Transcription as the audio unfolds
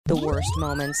the worst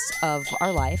moments of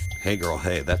our life. Hey girl,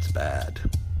 hey, that's bad.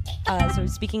 So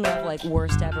speaking of like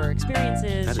worst ever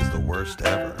experiences. That is the worst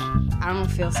ever. I don't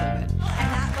feel so good. And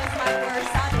that was my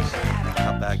worst audition ever.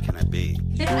 How bad can it be?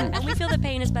 When we feel that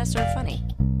pain is best served funny.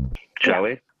 Shall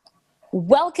we?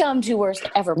 Welcome to Worst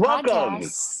Ever Welcome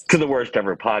Podcast. to the Worst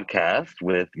Ever Podcast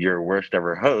with your worst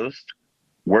ever host,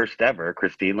 worst ever,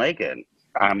 Christine Lakin.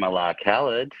 I'm Alaa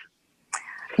Khalid.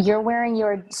 You're wearing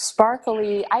your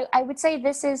sparkly, I would say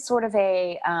this is sort of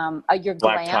your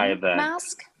Black tie glam event.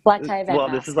 mask. Black tie event Well,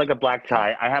 mask. this is like a black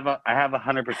tie. I have a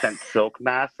 100% silk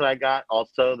mask that I got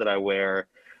also that I wear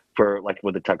for like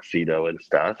with a tuxedo and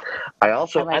stuff. I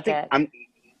like think it.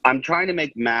 I'm trying to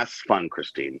make masks fun,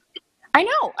 Christine. I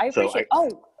know. I appreciate it.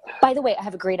 Oh, by the way, I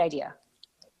have a great idea.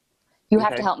 You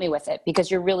have to help me with it because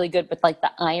you're really good with like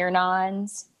the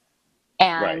iron-ons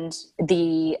and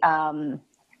the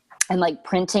and like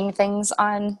printing things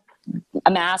on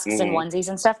masks and onesies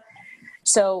and stuff.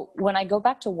 So when I go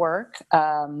back to work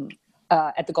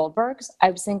at the Goldbergs,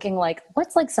 I was thinking like,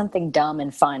 what's like something dumb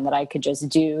and fun that I could just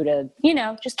do to,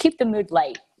 just keep the mood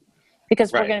light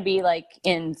because we're going to be like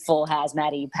in full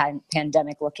hazmat-y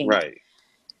pandemic looking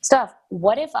stuff.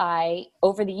 What if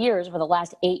over the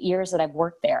last 8 years that I've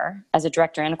worked there as a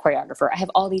director and a choreographer, I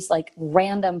have all these like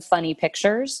random funny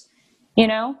pictures,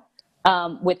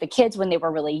 with the kids when they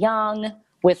were really young,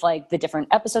 with like the different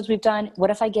episodes we've done.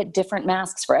 What if I get different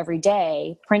masks for every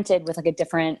day printed with like a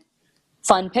different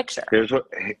fun picture? Here's what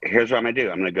I'm gonna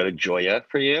do. I'm gonna go to Joya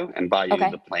for you and buy you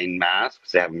the plain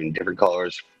masks. They have them in different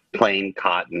colors, plain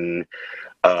cotton.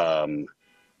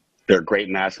 They're great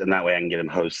masks, and that way I can get them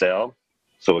wholesale.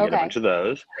 So we'll get a bunch of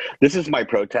those. This is my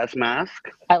protest mask.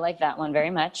 I like that one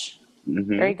very much.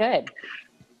 Mm-hmm. Very good.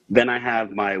 Then I have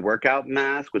my workout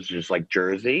mask, which is just like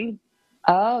jersey.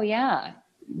 Oh, yeah.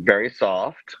 Very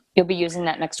soft. You'll be using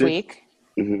that next week.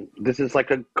 Mm-hmm. This is like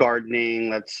a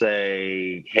gardening, let's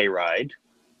say, hayride.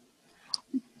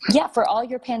 Yeah, for all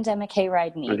your pandemic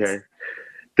hayride needs. Okay.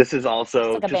 This is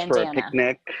also like just for a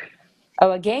picnic.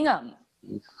 Oh, a gingham.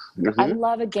 I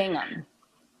love a gingham.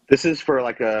 This is for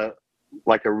like a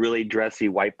really dressy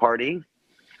white party.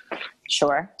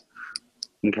 Sure.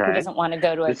 Okay. Who doesn't want to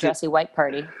go to a dressy white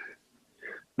party?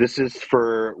 This is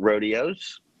for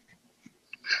rodeos.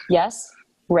 Yes.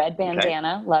 Red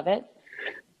bandana. Love it.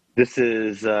 This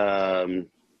is for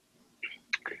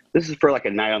like a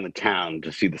night on the town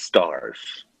to see the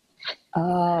stars.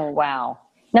 Oh, wow.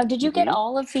 Now, did you get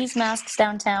all of these masks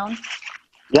downtown?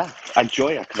 Yeah, at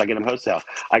Joya, because I get them wholesale.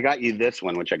 I got you this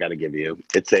one, which I got to give you.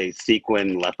 It's a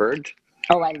sequin leopard.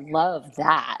 Oh, I love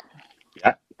that.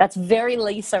 Yeah. That's very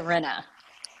Lisa Rinna.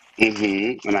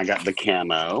 Mm-hmm. And I got the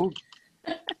camo.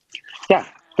 Yeah.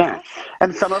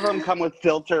 And some of them come with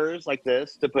filters like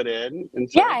this to put in. And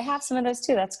so, yeah, I have some of those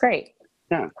too. That's great.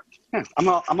 Yeah. I'm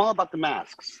all about the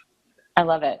masks. I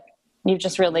love it.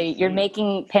 You're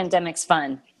making pandemics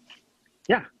fun.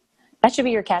 Yeah. That should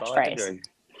be your catchphrase.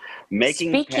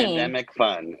 Making pandemic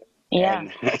fun. Yeah.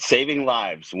 And saving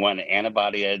lives one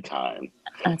antibody at a time.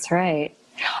 That's right.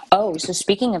 Oh, so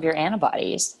speaking of your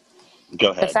antibodies.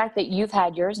 Go ahead. The fact that you've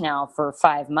had yours now for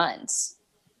 5 months.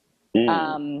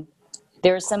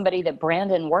 There's somebody that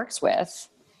Brandon works with,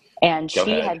 and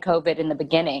she had COVID in the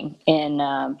beginning in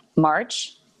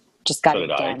March. Just got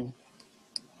it again.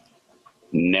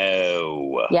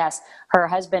 No. Yes. Her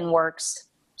husband works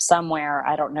somewhere,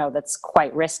 I don't know, that's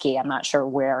quite risky. I'm not sure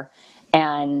where.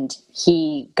 And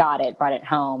he got it, brought it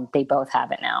home. They both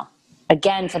have it now.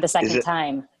 Again, for the second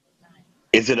time.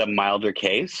 Is it a milder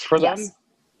case for them?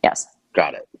 Yes.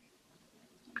 Got it.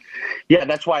 Yeah,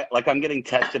 that's why, like, I'm getting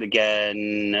tested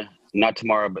again, not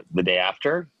tomorrow, but the day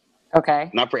after.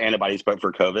 Okay. Not for antibodies, but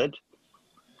for COVID.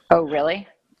 Oh, really?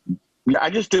 Yeah, I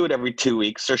just do it every 2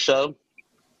 weeks or so.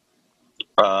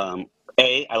 I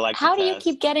like How do you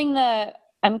keep getting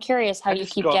I'm curious how you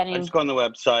keep getting... I just go on the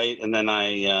website, and then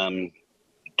I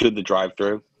do the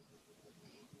drive-through.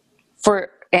 For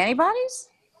antibodies?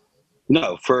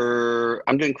 No,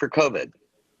 I'm doing for COVID.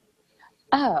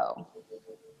 Oh.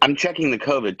 I'm checking the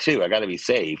COVID too. I got to be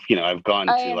safe. I've gone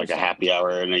to like a happy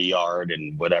hour in a yard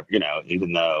and whatever,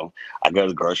 even though I go to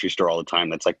the grocery store all the time.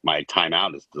 That's like my time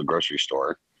out is the grocery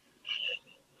store.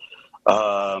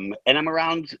 And I'm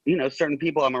around, certain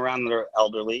people I'm around that are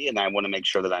elderly, and I want to make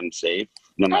sure that I'm safe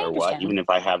no matter what, even if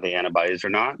I have the antibodies or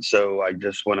not. So I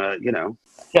just want to,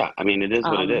 it is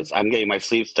what it is. I'm getting my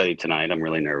sleep study tonight. I'm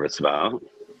really nervous about.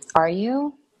 Are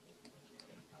you?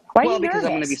 Why are you because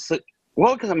nervous?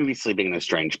 Because I'm going to be sleeping in a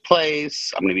strange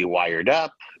place. I'm going to be wired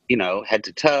up, head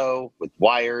to toe with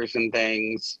wires and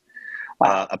things.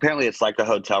 Wow. Apparently, it's like a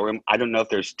hotel room. I don't know if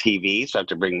there's TV, so I have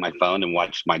to bring my phone and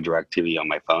watch my DirecTV on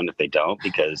my phone if they don't,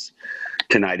 because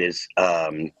tonight is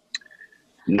 90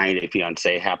 Day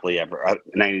Fiancé, happily ever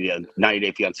 90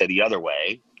 Day Fiancé the other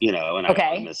way, and I don't want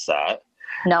to miss that.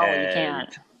 No, you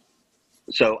can't.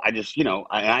 So I just,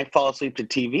 I fall asleep to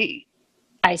TV.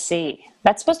 I see.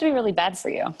 That's supposed to be really bad for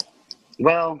you.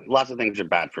 Well, lots of things are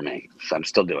bad for me, so I'm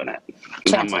still doing it.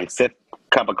 I'm on my 5th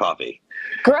cup of coffee.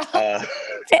 Girl, 5th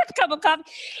cup of coffee.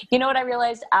 You know what I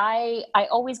realized? I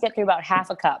always get through about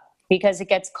half a cup because it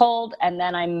gets cold, and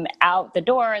then I'm out the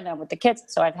door, and then with the kids.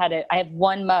 So I have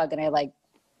 1 mug, and I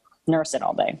nurse it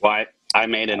all day. Well, I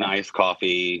made an iced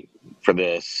coffee for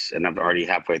this, and I'm already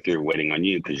halfway through waiting on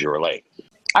you because you were late.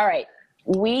 All right.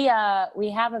 We have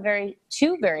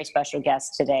two very special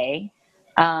guests today.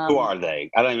 Who are they?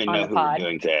 I don't even know who we're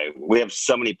doing today. We have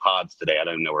so many pods today. I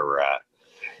don't even know where we're at.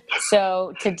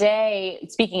 So today,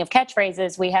 speaking of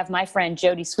catchphrases, we have my friend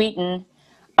Jodie Sweetin,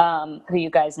 who you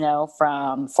guys know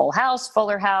from Full House,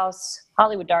 Fuller House,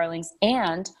 Hollywood Darlings,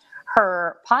 and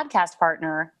her podcast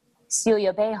partner,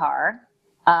 Celia Behar.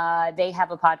 They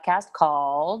have a podcast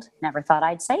called Never Thought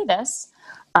I'd Say This,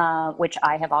 which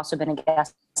I have also been a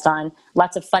guest on.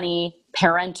 Lots of funny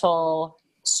parental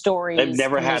stories. They've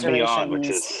never had me on, which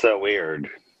is so weird.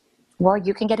 Well,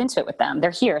 you can get into it with them. They're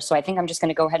here. So I think I'm just going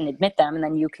to go ahead and admit them, and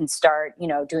then you can start,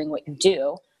 doing what you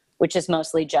do, which is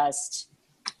mostly just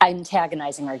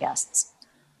antagonizing our guests.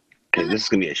 Okay, this is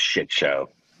going to be a shit show.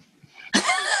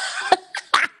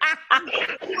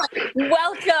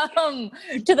 Welcome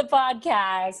to the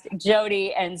podcast,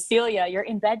 Jodie and Celia. You're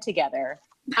in bed together.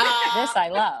 This I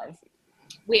love.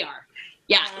 We are.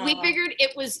 Yeah, we figured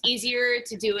it was easier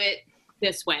to do it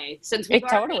this way since we've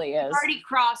already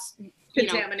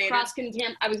cross-contaminated.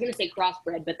 I was going to say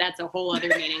crossbred, but that's a whole other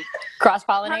meaning.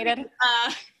 Cross-pollinated?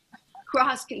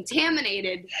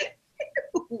 Cross-contaminated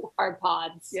our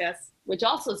pods. Yes. Which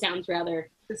also sounds rather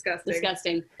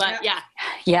disgusting. But yeah.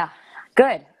 Yeah.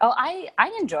 Good. Oh, I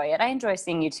enjoy it. I enjoy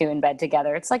seeing you two in bed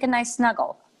together. It's like a nice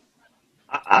snuggle.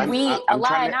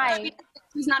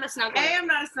 He's not a snuggler. A, I'm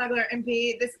not a snuggler, and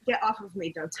B, get off of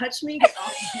me. Don't touch me. Get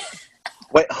off of me.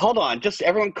 Wait, hold on. Just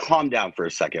everyone calm down for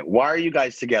a second. Why are you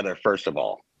guys together, first of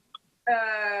all?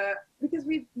 Because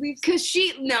be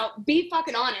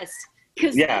fucking honest.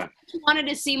 Because she wanted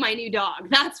to see my new dog.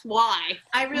 That's why.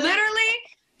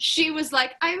 She was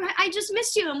like, I just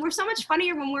missed you, and we're so much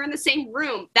funnier when we're in the same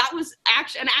room. That was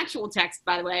an actual text,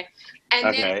 by the way.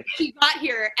 And then she got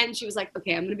here, and she was like,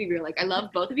 okay, I'm going to be real. Like, I love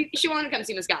both of you. She wanted to come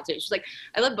see Moscow, too. She's like,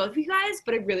 I love both of you guys,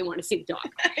 but I really want to see the dog.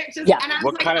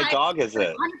 What kind of dog is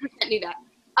it? 100% knew that.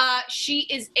 She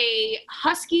is a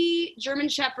Husky German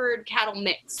Shepherd cattle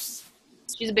mix.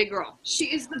 She's a big girl. She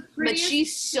is the prettiest, but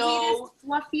she's so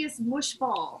fluffiest mush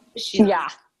ball. Yeah.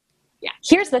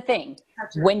 Here's the thing.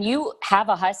 When you have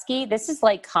a husky, this is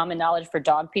like common knowledge for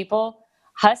dog people.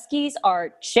 Huskies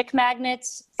are chick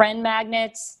magnets, friend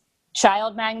magnets,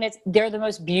 child magnets. They're the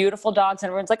most beautiful dogs. And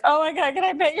everyone's like, oh my God, can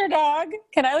I pet your dog?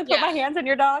 Can I put my hands on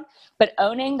your dog? But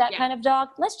owning that kind of dog,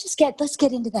 let's get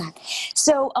into that.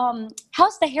 So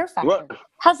how's the hair factor? What?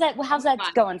 How's that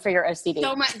going for your OCD?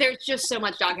 So much, there's just so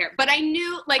much dog hair. But I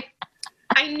knew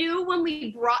when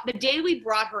the day we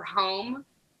brought her home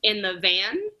in the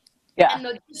van, and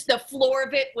the floor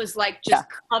of it was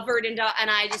covered in dog, and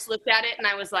I just looked at it and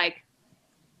I was like,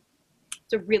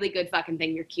 it's a really good fucking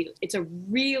thing. You're cute. It's a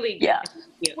really good thing.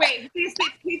 Cute. Wait, these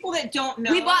people that don't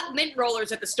know. We bought mint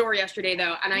rollers at the store yesterday,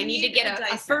 though, and I need to get a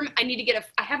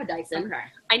I have a Dyson. Okay.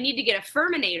 I need to get a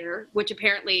Furminator, which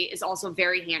apparently is also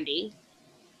very handy.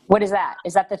 What is that?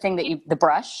 Is that the thing that the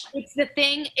brush? It's the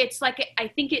thing. It's like, I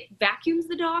think it vacuums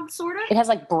the dog, sort of. It has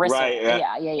like bristles. Right.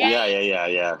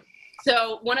 Yeah.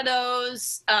 So one of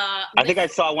those. I think I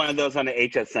saw one of those on the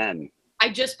HSN. I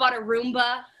just bought a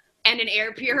Roomba and an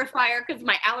air purifier because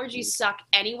my allergies suck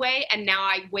anyway. And now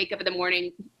I wake up in the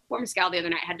morning. Poor Mescal the other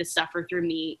night had to suffer through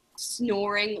me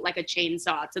snoring like a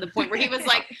chainsaw to the point where he was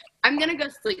like, I'm going to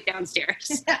go sleep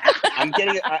downstairs.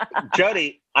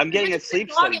 Jodie, I'm getting a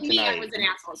sleep study tonight. I was an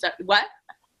asshole. So, what?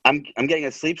 I'm getting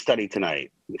a sleep study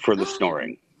tonight for the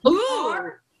snoring.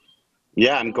 Ooh.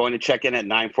 Yeah, I'm going to check in at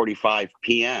 9:45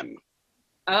 p.m.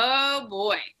 Oh,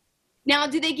 boy. Now,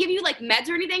 do they give you, meds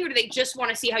or anything, or do they just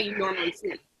want to see how you normally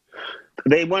sleep?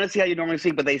 They want to see how you normally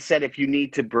sleep, but they said if you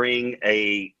need to bring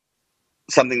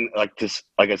something like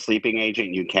a sleeping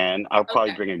agent, you can. I'll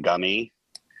probably bring a gummy.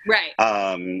 Right.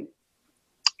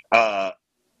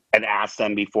 And asked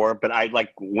them before, but I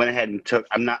went ahead and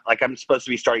I'm supposed to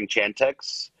be starting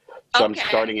Chantix. So I'm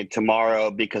starting it tomorrow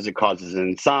because it causes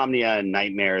insomnia and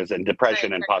nightmares and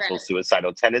depression and possible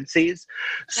suicidal tendencies.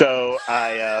 So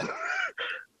I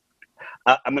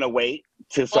I'm going to wait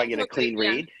so I get a clean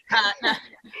read.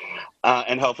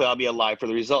 And hopefully I'll be alive for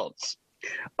the results.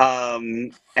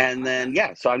 And then,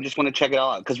 so I just want to check it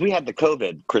all out. Because we had the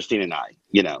COVID, Christine and I,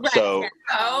 Right. So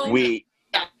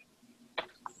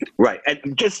Right.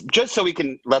 And just so we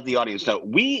can let the audience know,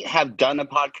 we have done a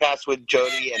podcast with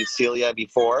Jody and Celia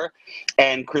before,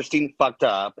 and Christine fucked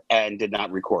up and did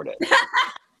not record it.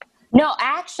 No,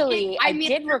 actually, I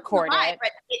did record it.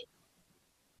 But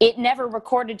it never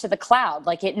recorded to the cloud.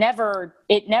 Like it never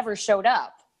showed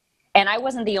up. And I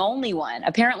wasn't the only one.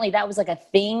 Apparently that was like a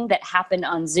thing that happened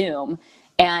on Zoom,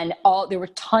 and there were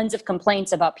tons of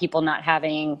complaints about people not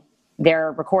having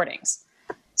their recordings.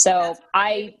 So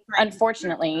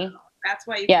unfortunately, that's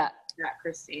why you that,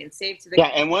 Christine, save to the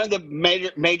and one of the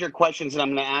major questions that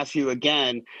I'm going to ask you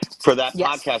again for that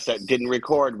podcast that didn't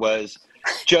record was,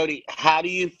 Jody, how do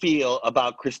you feel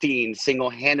about Christine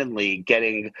single-handedly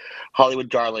getting Hollywood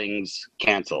Darlings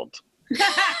canceled?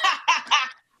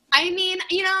 I mean,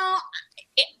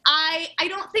 I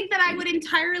don't think that I would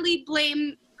entirely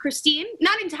blame Christine.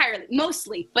 Not entirely,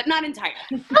 mostly, but not entirely.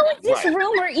 How is this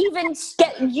rumor even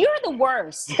you're the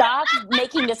worst. Stop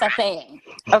making this a thing,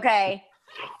 okay?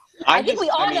 I think we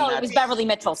all know it was Beverly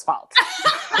Mitchell's fault.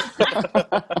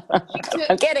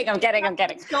 I'm kidding.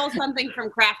 Stole something from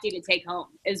Crafty to take home,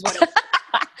 is what it was.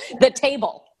 The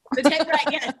table. The table, right,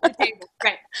 yes, the table,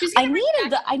 right. I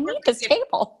need this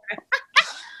table.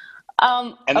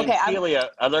 And then Celia,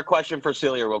 other question for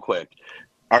Celia real quick.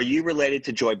 Are you related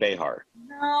to Joy Behar?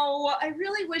 No, I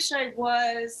really wish I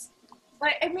was.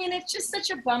 I mean, it's just such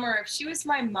a bummer. If she was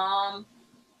my mom,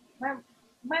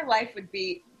 my life would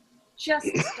be just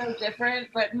so different.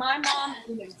 But my mom is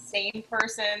an insane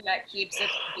person that keeps a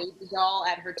baby doll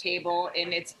at her table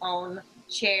in its own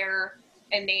chair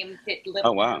and named it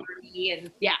Little Murray.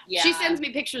 And yeah, she sends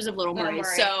me pictures of Little Murray.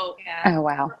 So, oh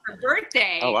wow, for her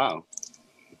birthday. Oh wow.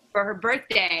 For her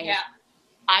birthday,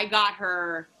 I got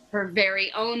her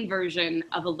very own version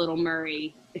of a Little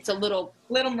Murray. It's a Little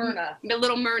Myrna. The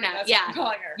Little Myrna. That's what I'm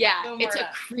calling her. Yeah. Little It's Myrna.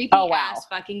 a creepy ass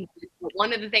fucking.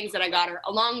 One of the things that I got her,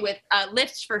 along with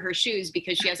lifts for her shoes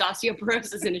because she has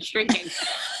osteoporosis and is shrinking.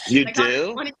 You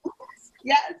do?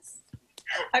 Yes.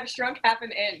 I've shrunk half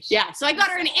an inch. Yeah. So I got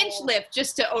her an inch lift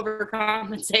just to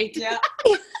overcompensate. Yeah.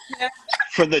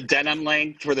 For the denim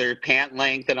length, for their pant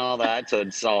length and all that, so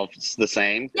it's all the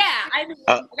same? Yeah. I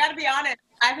gotta be honest.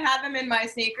 I've had them in my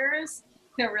sneakers.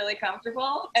 They're really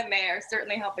comfortable, and they are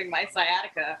certainly helping my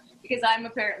sciatica because I'm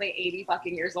apparently 80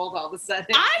 fucking years old all of a sudden.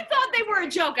 I thought they were a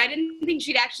joke. I didn't think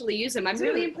she'd actually use them. I'm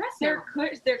really impressed. They're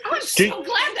good. I'm so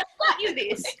glad I bought you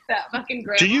these. That fucking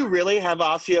great. Do you really have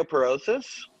osteoporosis?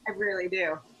 I really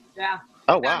do. Yeah.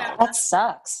 Oh, wow. That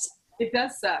sucks. It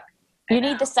does suck. You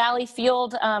need the Sally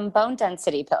Field bone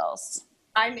density pills.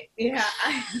 I need a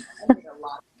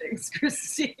lot of things,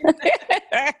 Christine.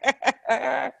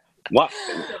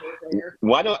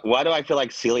 Why do I feel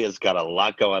like Celia's got a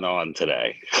lot going on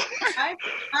today?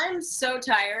 I'm so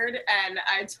tired, and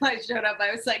I showed up.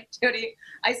 I was like, Jody,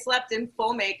 I slept in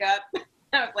full makeup.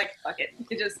 I was like, fuck it.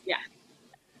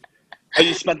 Oh,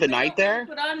 you spent the night there?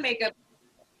 Put on makeup.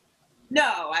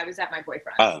 No, I was at my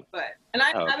boyfriend's. Oh.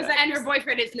 I was at, and her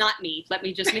boyfriend is not me. Let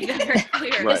me just make that very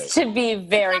clear. Right. Just to be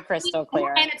very crystal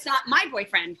clear. And it's not my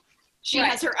boyfriend. She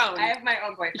has her own. I have my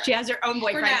own boyfriend. She has her own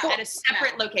boyfriend at a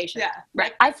separate location. Yeah.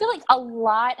 Right. I feel like a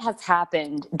lot has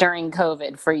happened during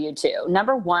COVID for you two.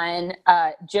 Number one,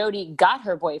 Jody got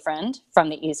her boyfriend from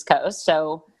the East Coast,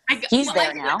 so he's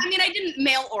there now. I mean, I didn't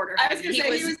mail order him. I was going to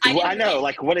say he was. I know.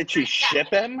 Like, what did you ship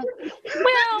him?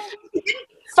 Well,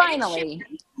 finally.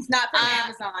 He's not from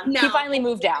Amazon. No. He finally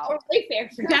moved out. Or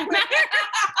Wayfair, for that matter.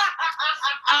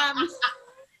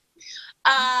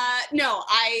 No,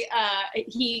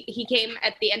 he came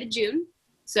at the end of June,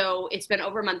 so it's been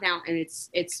over a month now, and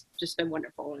it's just been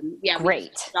wonderful. And yeah, great. We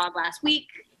just dog last week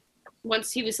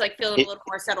once he was like feeling a little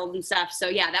more settled and stuff. So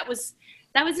yeah, that was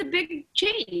a big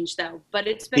change though, but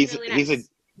it's been really nice.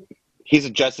 He's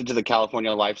adjusted to the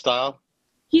California lifestyle.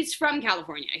 He's from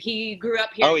California. He grew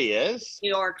up here. Oh, he is? New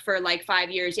York for like 5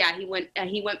 years. Yeah, he went.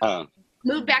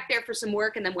 Moved back there for some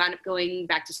work and then wound up going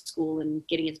back to school and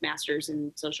getting his master's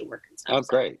in social work and stuff. Oh,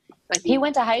 great. He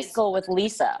went to high school with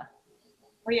Lisa.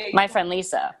 Oh, yeah, my friend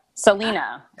Lisa.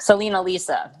 Selena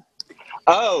Lisa.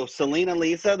 Oh, Selena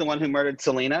Lisa, the one who murdered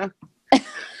Selena?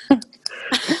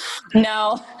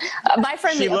 No. My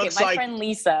friend friend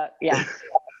Lisa, yeah.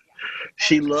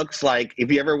 She looks like,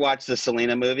 if you ever watch the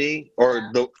Selena movie,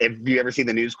 or if you ever see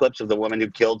the news clips of the woman who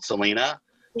killed Selena,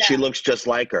 she looks just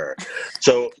like her.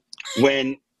 So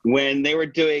when when they were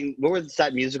doing, what were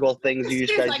that musical things you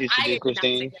guys used to do,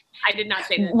 Christine? I did not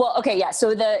say that. Well, okay, yeah.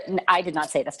 So I did not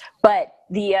say this, but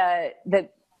the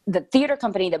theater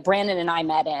company that Brandon and I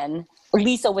met in,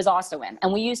 Lisa was also in,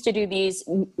 and we used to do these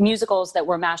musicals that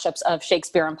were mashups of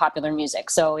Shakespeare and popular music.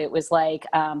 So it was like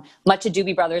Much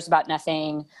Ado Brothers About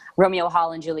Nothing, Romeo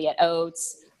Hall and Juliet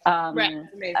Oates,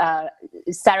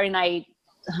 Saturday Night,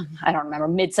 I don't remember,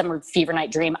 Midsummer Fever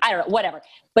Night Dream, I don't know, whatever.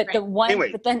 But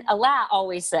but then Ala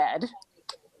always said,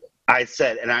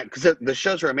 because the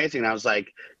shows were amazing, and I was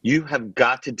like, you have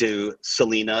got to do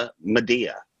Selena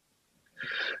Medea.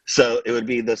 So it would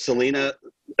be the Selena,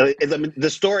 the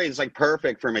story is like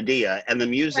perfect for Medea, and the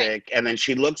music, and then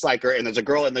she looks like her, and there's a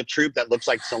girl in the troupe that looks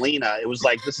like Selena. It was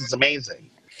like, this is amazing.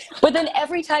 But then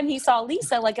every time he saw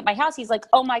Lisa, like at my house, he's like,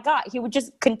 oh my God, he would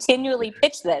just continually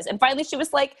pitch this. And finally she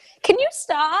was like, can you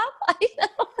stop?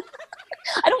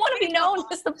 I don't want to be known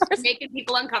as the person. Making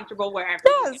people uncomfortable wherever.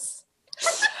 Yes.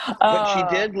 But she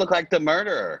did look like the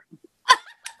murderer.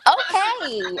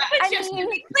 Okay. Just to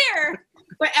be clear.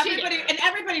 But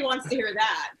everybody wants to hear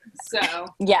that. So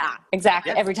yeah,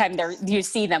 exactly. Yep. Every time you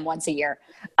see them once a year.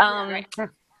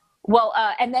 Well,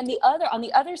 and then on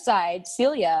the other side,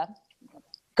 Celia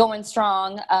going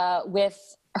strong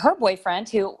with her boyfriend,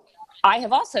 who I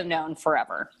have also known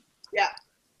forever. Yeah,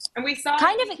 and we saw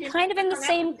kind of in the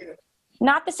same,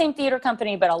 not the same theater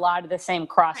company, but a lot of the same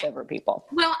crossover people.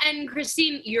 Well, and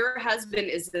Christine, your husband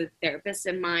is the therapist,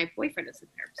 and my boyfriend is a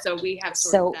therapist, so we have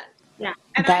sort of that.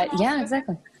 Yeah, and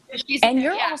exactly. And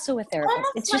you're also a therapist.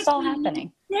 Almost it's just like all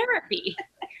happening. Therapy.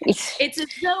 It's as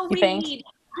though we need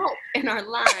help in our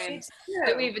lives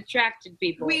that we've attracted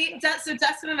people. So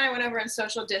Dustin and I went over and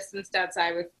social distanced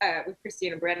outside with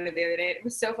Christine and Brandon the other day. It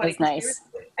was so funny. It was nice.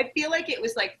 I feel like it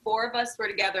was like four of us were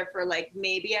together for like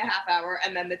maybe a half hour,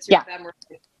 and then the two of them were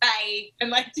like, bye,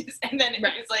 and then it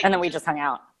was like, and then we just hung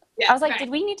out. Yeah, I was like, did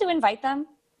we need to invite them?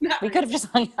 We could have just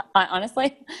hung out,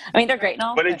 honestly. I mean, they're great and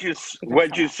all. What did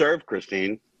you serve,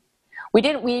 Christine? We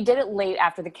did it late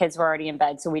after the kids were already in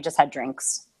bed, so we just had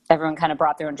drinks. Everyone kind of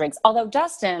brought their own drinks. Although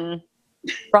Dustin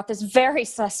brought this very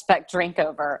suspect drink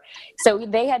over. So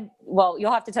they had, well,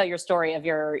 you'll have to tell your story of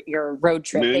your road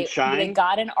trip. They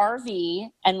got an RV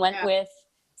and went with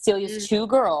Celia's two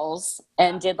girls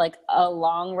and did like a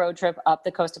long road trip up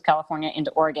the coast of California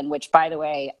into Oregon, which, by the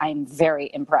way, I'm very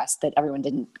impressed that everyone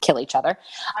didn't kill each other.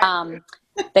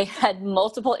 They had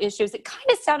multiple issues. It kind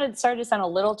of started to sound a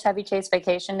little Chevy Chase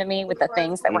Vacation to me with the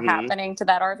things that were happening to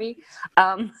that RV.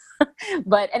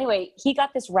 But anyway, he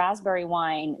got this raspberry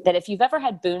wine that if you've ever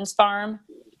had Boone's Farm,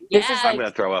 this is like, I'm going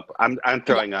to throw up. I'm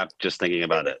throwing up just thinking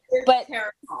about it. But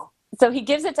so he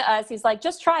gives it to us. He's like,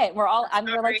 just try it. We're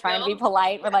like trying to be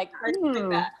polite. We're like,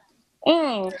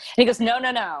 And he goes, no.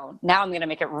 Now I'm going to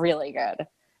make it really good.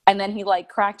 And then he like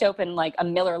cracked open like a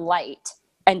Miller Lite.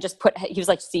 And he was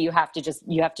like, see, you have to just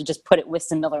put it with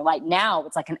some Miller Lite. Now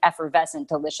it's like an effervescent,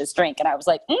 delicious drink. And I was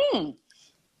like,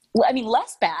 well, I mean,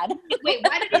 less bad. Wait,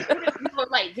 why did he put it Miller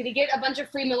Lite? Did he get a bunch of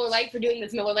free Miller Lite for doing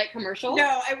this Miller Lite commercial?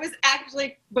 No, it was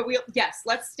actually,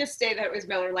 let's just say that it was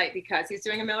Miller Lite because he's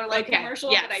doing a Miller Lite commercial,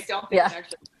 but I don't think it's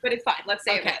actually, but it's fine. Let's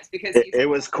say it was because it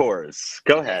was Coors.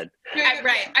 Go ahead.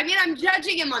 Right. I mean, I'm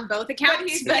judging him on both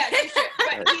accounts. But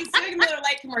he's doing a Miller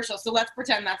Lite commercial, so let's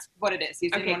pretend that's what it is.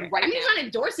 He's doing one right now. He's not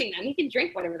endorsing them. He can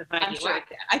drink whatever the fuck he wants.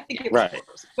 I think it was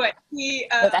Coors. But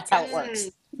that's how it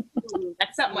works.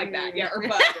 That's something like that, or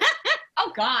Bud.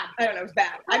 Oh God, I don't know. It was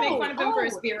bad. I make fun of him for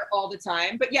his beer all the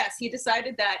time. But yes, he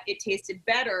decided that it tasted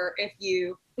better if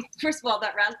you. First of all,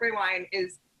 that raspberry wine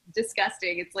is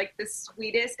disgusting. It's like the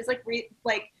sweetest. It's like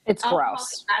it's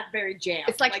gross. Raspberry jam.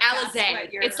 It's like Alizé.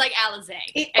 It's like Alizé.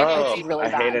 It's really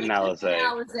bad. I hate an Alizé.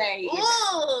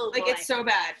 Like it's so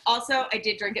bad. Also, I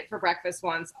did drink it for breakfast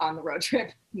once on the road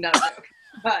trip. No joke.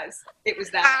 Because it was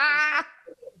that.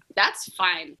 That's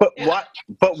fine. But why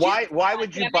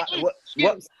would you buy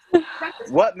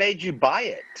what made you buy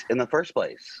it in the first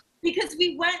place? Because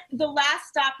we went, the last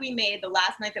stop we made, the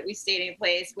last night that we stayed in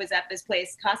place was at this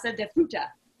place, Casa de Fruta.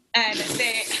 And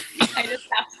I just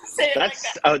have to say it That's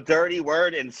like that. A dirty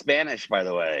word in Spanish, by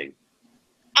the way.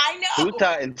 I know.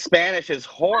 Fruta in Spanish is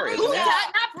whore, isn't it?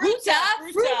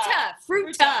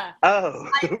 Fruta. Oh.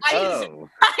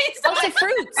 What's the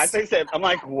fruits? I think that, I'm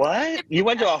like, what? You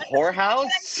went to a whorehouse? I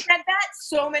said that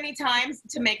so many times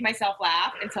to make myself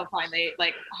laugh until finally,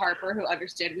 like, Harper, who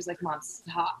understood, was like, Mom,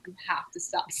 stop. You have to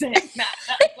stop saying that.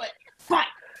 But fine.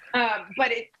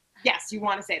 But yes, you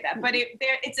want to say that. But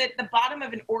it's at the bottom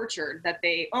of an orchard that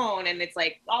they own, and it's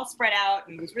like all spread out,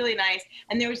 and it was really nice.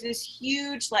 And there was this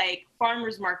huge like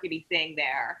farmers market-y thing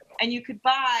there, and you could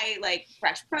buy like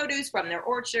fresh produce from their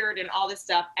orchard and all this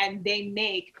stuff. And they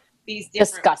make these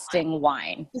different disgusting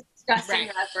wine. Disgusting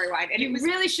raspberry wine. And you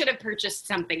really should have purchased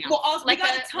something else. Well, also, like we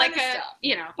got a ton of stuff.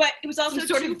 You know, but it was also some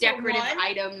sort of decorative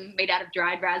item made out of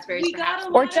dried raspberries. We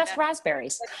got or just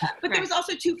raspberries. But there was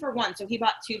also 2 for $1, so he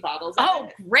bought 2 bottles. Oh,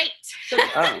 great! So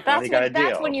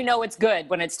that's when you know it's good,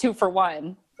 when it's 2 for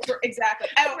 $1. Exactly.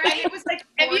 Oh, and it was like $4.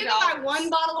 If you can buy 1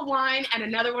 bottle of wine and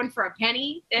another one for a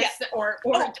penny, or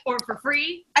for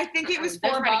free, I think it was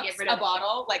 $4 a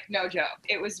bottle. Like, no joke.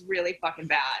 It was really fucking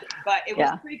bad, but it was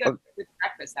pretty good with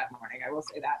breakfast that morning. I will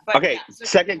say that. But okay.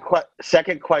 Second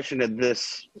question to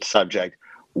this subject: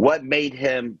 what made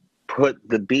him put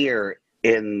the beer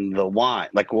in the wine?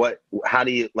 Like, what? How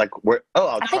do you like? Where? Oh,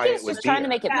 I'll try it with beer. I think he was just trying to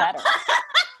make it better.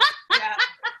 Yeah,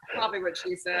 probably what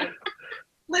she said.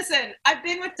 Listen, I've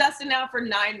been with Dustin now for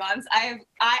 9 months. I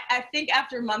think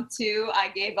after month 2, I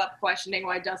gave up questioning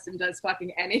why Dustin does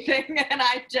fucking anything, and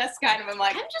I just kind of am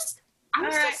like, I'm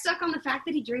still stuck on the fact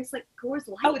that he drinks like Coors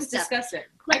Light. Oh, it's disgusting.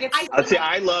 Like,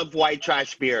 I love white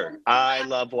trash beer. I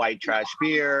love white trash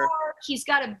beer. He's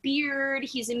got a beard.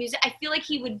 He's a musician. I feel like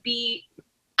he would be.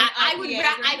 I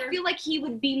feel like he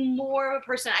would be more of a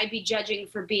person I'd be judging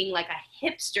for being like a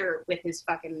hipster with his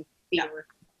fucking beer.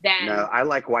 Yeah. No, I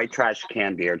like white trash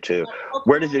canned beer too.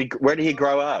 Where did he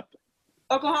grow up?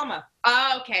 Oklahoma.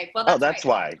 Oh, okay. Well, that's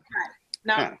why. Right.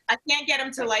 No, I can't get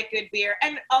him to like good beer.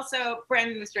 And also,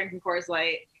 Brandon was drinking Coors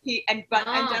Light. And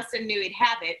Dustin knew he'd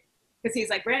have it because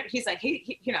he's like,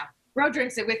 he you know, bro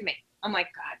drinks it with me. I'm like,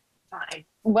 God, fine.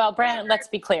 Well, Brandon, let's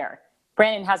be clear.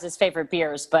 Brandon has his favorite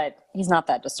beers, but he's not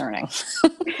that discerning.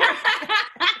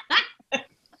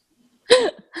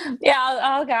 Yeah,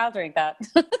 I'll drink that.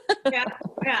 yeah,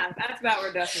 that's about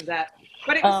where Dustin's at.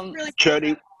 But it was really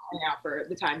Jody out for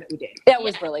the time that we did. That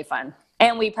was really fun.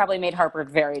 And we probably made Harper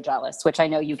very jealous, which I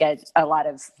know you get a lot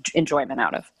of enjoyment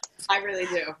out of. I really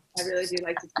do.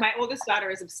 Like to. My oldest daughter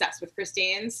is obsessed with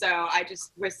Christine, so I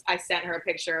sent her a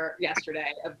picture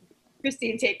yesterday of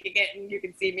Christine taking it, and you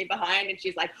can see me behind, and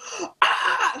she's like,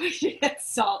 ah! She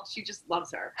gets salt. She just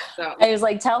loves her. So I was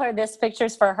like, tell her this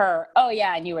picture's for her. Oh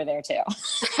yeah, and you were there too.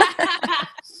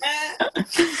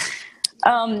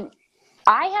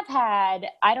 I have had,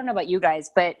 I don't know about you guys,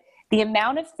 but the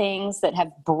amount of things that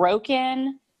have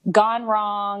broken, gone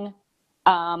wrong,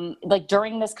 like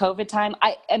during this COVID time,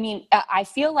 I mean, I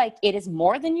feel like it is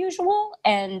more than usual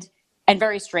and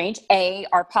very strange.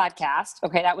 Our podcast.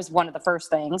 Okay. That was one of the first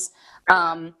things.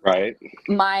 Right.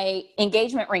 My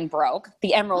engagement ring broke.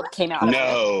 The emerald came out.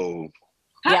 No.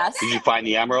 Yes. Did you find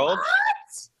the emerald?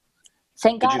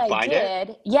 Thank God I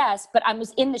did. Yes, but I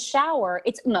was in the shower.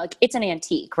 It's an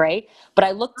antique, right? But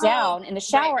I looked down in the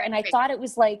shower and I thought it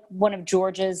was like one of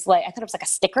George's, like, I thought it was like a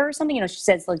sticker or something. You know, she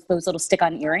says like those little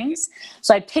stick-on earrings.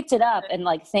 So I picked it up and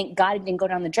like, thank God it didn't go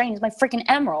down the drain. It's my freaking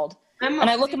emerald. And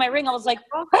I look at my ring. I was like,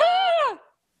 ah!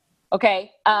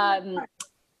 Okay.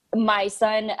 My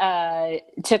son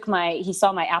he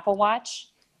saw my Apple Watch.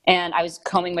 And I was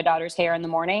combing my daughter's hair in the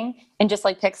morning and just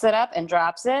like picks it up and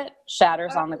drops it,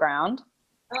 shatters on the ground.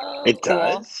 It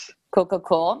does.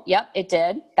 Cool. Yep, it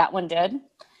did. That one did.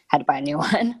 Had to buy a new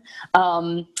one.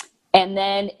 And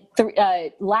then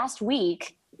last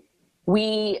week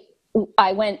we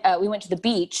went to the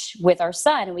beach with our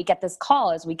son, and we get this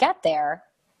call as we get there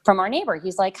from our neighbor.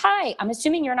 He's like, "Hi, I'm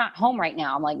assuming you're not home right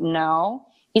now." I'm like, "No."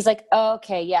 He's like,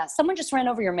 "Okay, yeah, someone just ran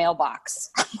over your mailbox."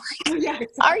 I'm like,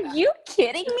 "Are you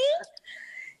kidding me?"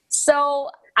 So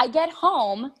I get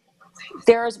home.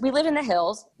 We live in the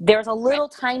hills. There's a little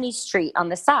tiny street on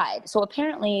the side. So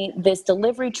apparently this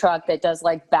delivery truck that does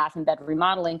like bath and bed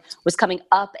remodeling was coming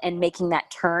up and making that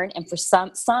turn, and for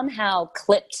somehow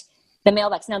clipped the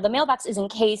mailbox. Now the mailbox is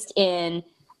encased in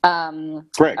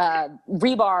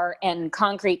rebar and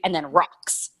concrete and then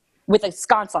rocks with a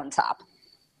sconce on top.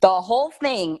 The whole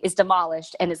thing is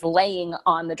demolished and is laying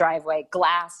on the driveway,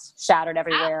 glass shattered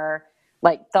everywhere,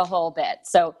 like the whole bit.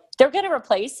 So they're going to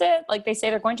replace it, like they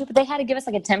say they're going to, but they had to give us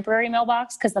like a temporary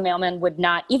mailbox because the mailman would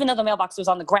not, even though the mailbox was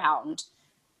on the ground,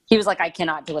 he was like, "I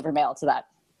cannot deliver mail to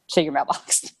your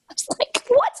mailbox." I was like,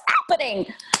 what's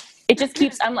happening? It just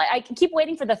keeps, I'm like, I keep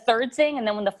waiting for the third thing. And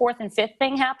then when the fourth and fifth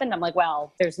thing happened, I'm like,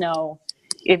 well,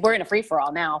 we're in a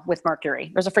free-for-all now with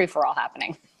Mercury. There's a free-for-all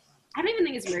happening. I don't even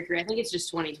think it's Mercury. I think it's just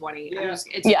 2020.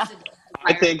 Yeah.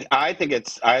 I think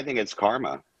it's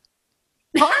karma.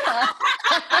 Karma.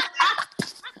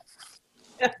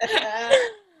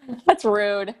 That's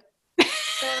rude.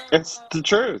 It's the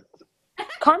truth.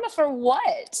 Karma for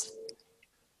what?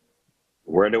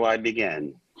 Where do I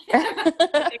begin?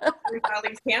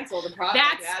 Recording's canceled. The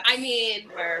product. That's I mean,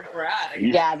 where we're at.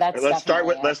 Yeah, that's. Let's start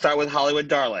with Hollywood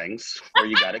Darlings, where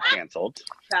you got it canceled.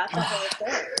 That's the whole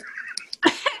thing.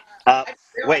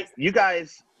 Wait, you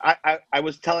guys, I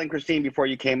was telling Christine before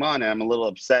you came on, and I'm a little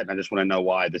upset, and I just want to know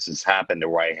why this has happened or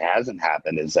why it hasn't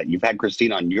happened, is that you've had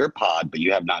Christine on your pod, but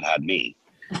you have not had me.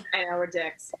 I know, we're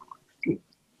dicks.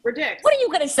 We're dicks. What are you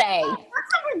going to say?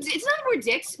 It's not we're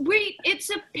dicks.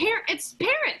 It's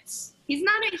parents. He's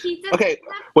not a, he doesn't Okay,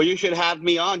 well, you should have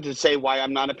me on to say why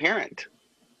I'm not a parent.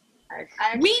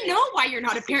 We know why you're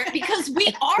not a parent because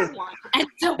we are one. And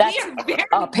so That's we are very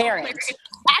a parent.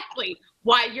 exactly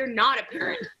why you're not a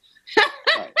parent.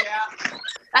 Yeah.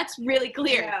 That's really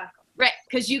clear. Yeah. Right.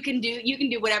 Because you can do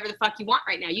whatever the fuck you want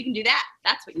right now. You can do that.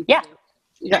 That's what you Yeah. can do.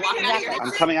 Yeah, Exactly.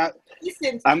 I'm coming out.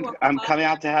 I'm coming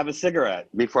out to have a cigarette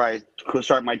before I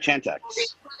start my Chantix.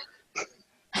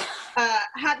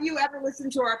 Have you ever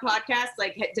listened to our podcast?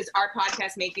 Like, does our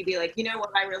podcast make you be like, you know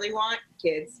what I really want?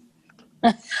 Kids.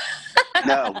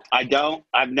 No, I don't.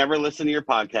 I've never listened to your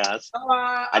podcast.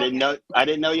 I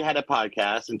didn't know you had a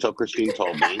podcast until Christine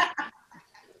told me.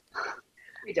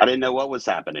 I didn't know what was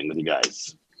happening with you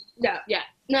guys. Yeah. Yeah.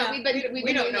 No, we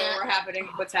we've don't know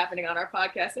what's happening on our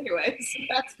podcast anyways.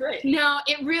 That's great. No,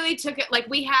 it really took it. Like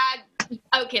we had.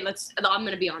 Okay, I'm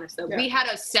going to be honest though. Yeah. We had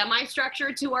a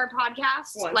semi-structure to our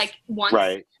podcast, once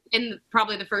Right. in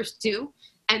probably the first two,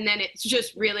 and then it's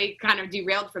just really kind of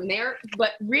derailed from there.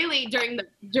 But really during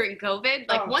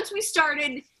COVID, once we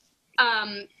started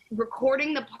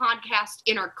recording the podcast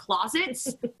in our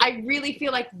closets, I really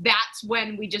feel like that's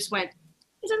when we just went,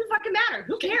 it doesn't fucking matter.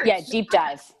 Who cares? Yeah, deep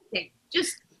dive.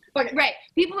 Just right.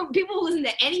 People will listen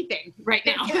to anything right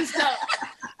now. So,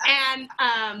 and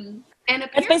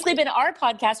It's basically been our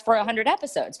podcast for 100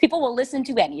 episodes. People will listen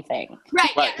to anything. right.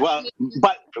 Right. Yeah. Well,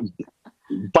 but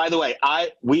by the way,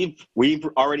 we've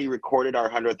already recorded our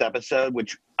 100th episode,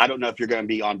 which I don't know if you're going to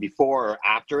be on before or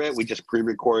after it. We just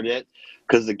pre-recorded it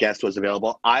because the guest was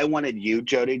available. I wanted you,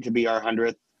 Jody, to be our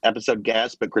 100th episode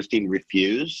guest, but Christine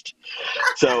refused.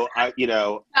 So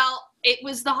Well, it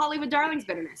was the Hollywood Darlings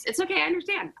bitterness. It's okay. I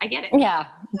understand. I get it. Yeah,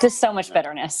 just so much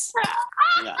bitterness.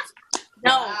 yeah.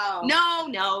 Wow.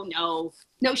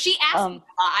 No. She asked me.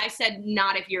 I said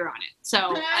not if you're on it.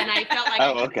 So, and I felt like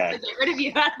Oh, I okay. could get rid of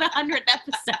you at the 100th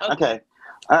episode. Okay.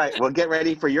 All right. Well, get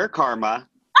ready for your karma.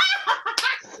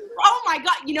 Oh my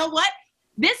God! You know what?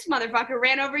 This motherfucker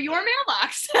ran over your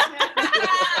mailbox.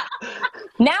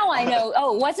 Now I know.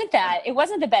 Oh, it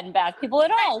wasn't the Bed and Bath people at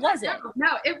all, was it?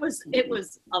 No, it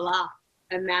was Allah,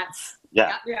 and that's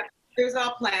Yeah. Yeah. It was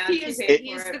all planned. he is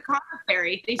the karma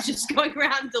fairy. He's just going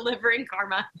around delivering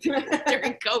karma during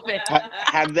COVID.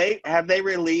 Have they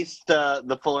released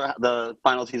the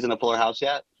final season of Fuller House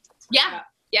yet? Yeah.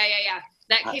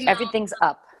 That came Everything's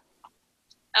up.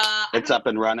 out. It's up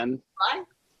and running. July?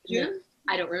 June?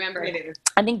 I don't remember.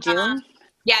 I think June.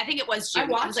 Yeah, I think it was June. I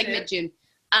watched it was like it. mid-June.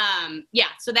 Yeah,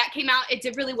 so that came out. It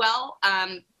did really well.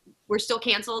 We're still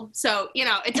canceled, so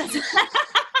it doesn't.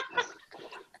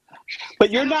 But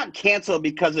you're not canceled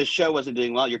because the show wasn't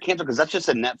doing well. You're canceled because that's just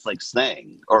a Netflix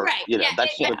thing, or Right, yeah,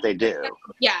 that's yeah. what they do.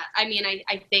 Yeah, I mean,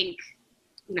 I think,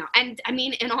 and I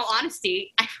mean, in all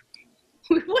honesty,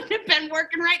 we wouldn't have been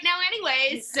working right now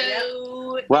anyways.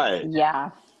 So Right.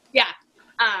 Yeah. yeah.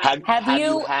 Have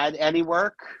you had any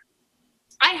work?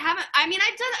 I haven't. I mean,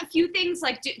 I've done a few things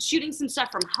like shooting some stuff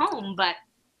from home, but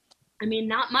I mean,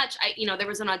 not much. There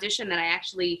was an audition that I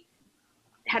actually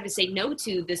had to say no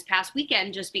to this past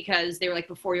weekend just because they were like,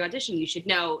 before you audition, you should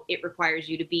know it requires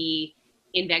you to be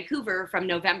in Vancouver from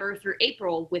November through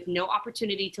April with no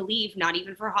opportunity to leave, not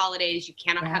even for holidays. You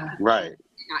cannot have Right.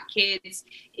 not kids.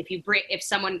 If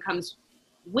someone comes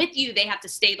with you, they have to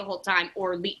stay the whole time,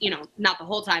 or not the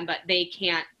whole time, but they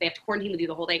have to quarantine with you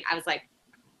the whole thing. I was like,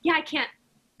 yeah, I can't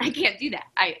do that.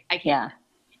 I can't. Yeah.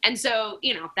 And so,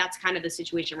 that's kind of the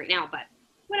situation right now, but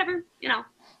whatever,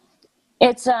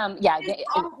 It's It's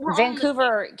all wrong.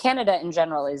 Vancouver, Canada in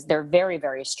general they're very,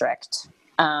 very strict.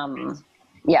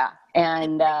 Yeah.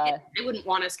 And I wouldn't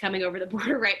want us coming over the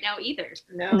border right now either.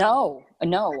 no,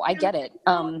 I get it.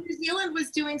 New Zealand was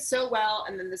doing so well,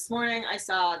 and then this morning I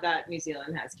saw that New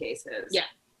Zealand has cases. Yeah.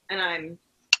 And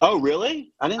Oh,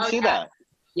 really? I didn't see that.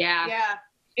 Yeah.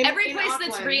 Every in place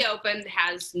Auckland. that's reopened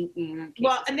has cases.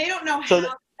 Well, and they don't know how So they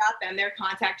got them. They're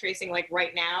contact tracing like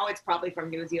right now. It's probably from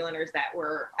New Zealanders that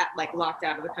were locked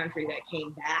out of the country that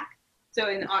came back. So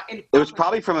in It was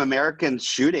probably from Americans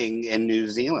shooting in New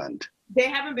Zealand. they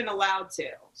haven't been allowed to.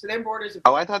 So their borders.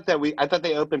 Oh, I thought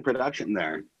they opened production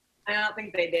there. I don't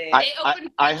think they did. They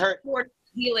opened I heard for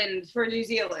New Zealand. For New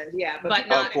Zealand, yeah, But oh,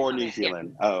 not for in New Canada.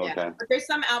 Zealand. Oh, Yeah. okay. But there's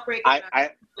some outbreak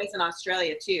I place in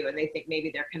Australia too, and they think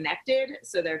maybe they're connected,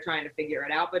 so they're trying to figure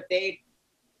it out. But they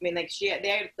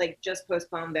just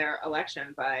postponed their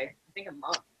election by I think a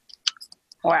month.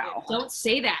 Wow. Don't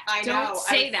say that. I know. Don't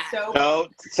say that.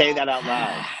 Don't say that out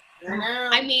loud. I know.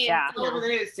 I mean, Yeah. all over the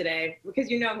news today because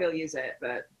you know he'll use it,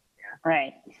 but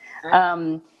Right.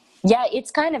 Yeah, it's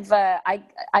kind of, I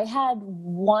had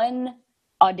one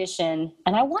audition,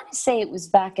 and I want to say it was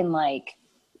back in like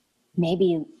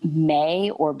maybe May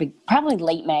or probably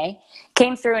late May,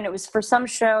 came through, and it was for some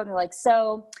show. They're like,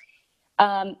 so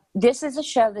this is a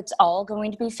show that's all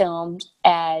going to be filmed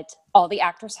at all the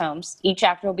actors' homes. Each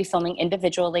actor will be filming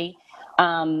individually.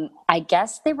 I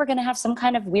guess they were going to have some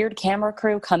kind of weird camera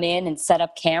crew come in and set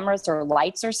up cameras or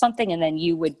lights or something, and then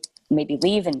you would maybe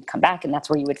leave and come back, and that's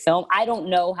where you would film. I don't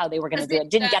know how they were going to do it.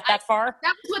 Didn't get that far.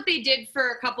 That was what they did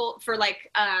for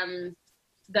like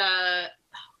the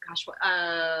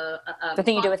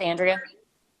thing you do with Andrea,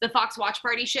 the Fox Watch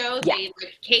Party show. Yeah. They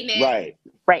like came in,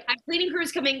 right. had cleaning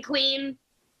crews come in, clean,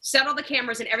 set all the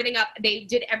cameras and everything up. They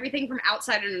did everything from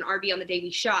outside in an RV on the day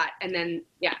we shot, and then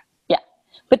yeah.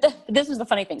 But this was the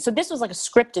funny thing. So this was like a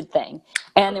scripted thing,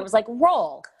 and it was like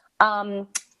roll.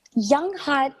 Young,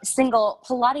 hot, single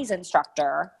Pilates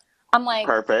instructor. I'm like,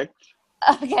 perfect.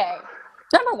 Okay,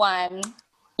 number one,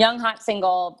 young, hot,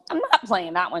 single. I'm not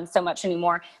playing that one so much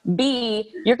anymore.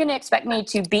 B, you're going to expect me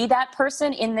to be that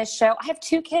person in this show. I have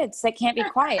 2 kids that can't be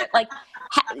quiet. Like,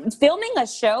 filming a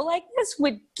show like this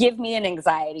would give me an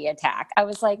anxiety attack. I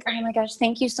was like, oh my gosh,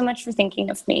 thank you so much for thinking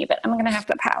of me, but I'm going to have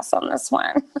to pass on this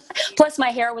one. Plus,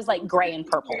 my hair was like gray and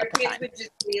purple your at the kids time. would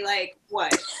just be like,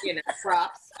 what?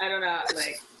 Props. I don't know.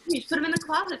 Like, You just put them in the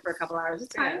closet for a couple hours.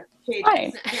 It's fine.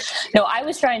 Right. No, I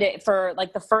was trying to, for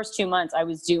like the first 2 months, I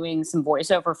was doing some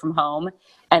voiceover from home,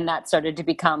 and that started to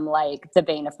become like the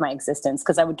bane of my existence,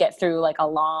 because I would get through like a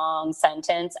long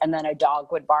sentence and then a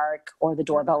dog would bark or the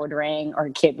doorbell would ring or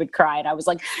a kid would cry, and I was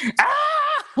like,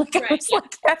 ah! Like, I was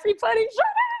like, everybody shut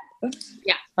up.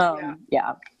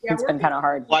 Yeah. It's been kind of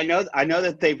hard. Well, I know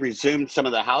that they've resumed some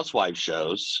of the housewife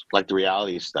shows, like the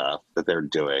reality stuff that they're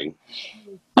doing.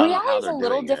 Reality is a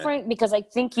little different because I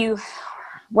think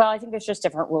I think there's just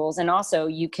different rules, and also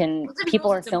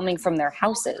people are filming from their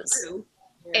houses.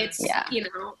 It's Yeah. I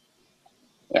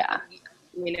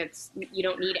mean, you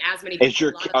don't need as many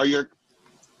people.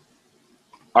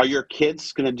 Are your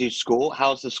kids going to do school?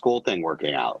 How's the school thing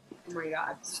working out? Oh my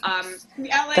God.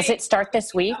 LA, Does it start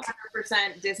this week?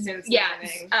 100% distance Yes.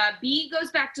 learning. B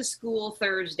goes back to school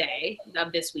Thursday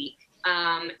of this week.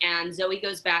 And Zoe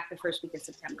goes back the first week of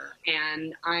September.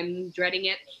 And I'm dreading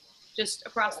it just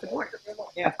across the board.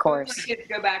 Yeah. Of course. My kids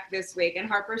go back this week, and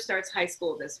Harper starts high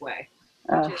school this way.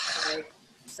 Which is like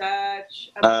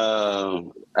such a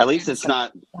at least it's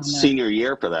not senior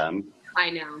year for them. I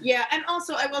know. Yeah, and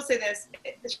also I will say this: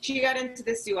 she got into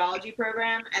this zoology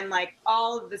program, and like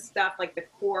all of the stuff, like the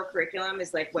core curriculum,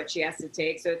 is like what she has to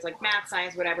take. So it's like math,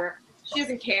 science, whatever. She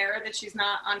doesn't care that she's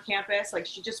not on campus. Like,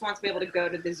 she just wants to be able to go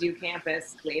to the zoo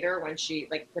campus later when she,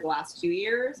 like, for the last 2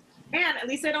 years. And at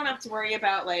least I don't have to worry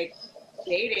about like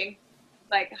dating,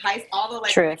 like all the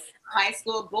like Truth. high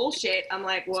school bullshit. I'm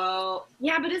like, well,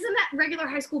 Yeah, but isn't that regular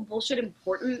high school bullshit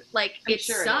important? Like, I'm it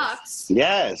sure it sucks,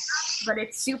 Yes. but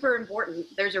it's super important.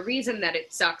 There's a reason that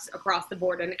it sucks across the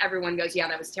board, and everyone goes, yeah,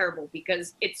 that was terrible,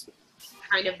 because it's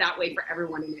kind of that way for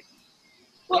everyone in it.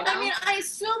 well, I mean, I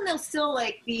assume they'll still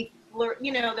like be flirt.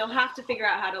 They'll have to figure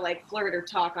out how to like flirt or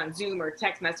talk on Zoom or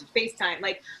text message, FaceTime.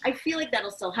 Like, I feel like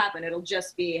that'll still happen. It'll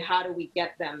just be, how do we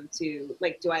get them to,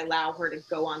 like, do I allow her to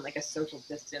go on like a social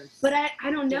distance? But I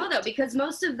don't know though, because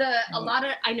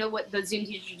I know what the Zoom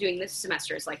teachers are doing this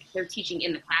semester is like they're teaching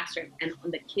in the classroom and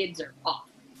the kids are off.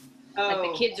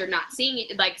 Like, the kids are not seeing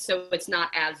it, like, so it's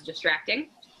not as distracting.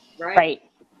 Right.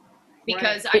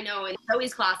 Because I know in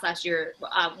Zoe's class last year,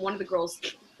 one of the girls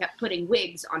kept putting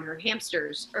wigs on her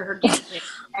hamsters or her guinea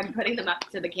pigs and putting them up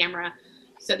to the camera.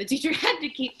 So the teacher had to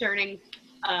keep turning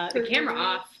the camera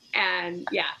off. And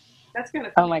yeah, That's kind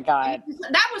of. Oh my God.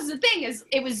 that was the thing, is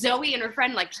it was Zoe and her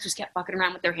friend like just kept fucking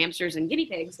around with their hamsters and guinea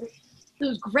pigs. It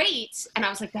was great. And I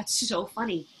was like, that's so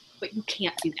funny, but you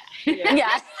can't do that. Yeah.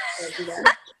 Yeah. You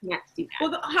can't do that.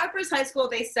 Well, the Harper's High School,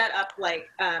 they set up like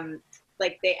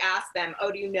they asked them,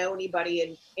 oh, do you know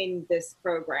anybody in this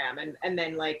program? And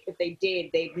then like if they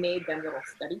did, they've made them little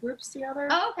study groups together.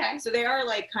 Oh, okay. So they are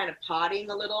like kind of potting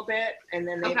a little bit, and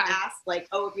then they've asked like,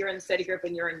 oh, if you're in the study group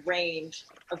and you're in range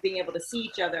of being able to see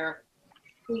each other,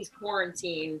 please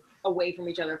quarantine away from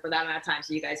each other for that amount of time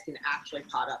so you guys can actually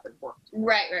pot up and work.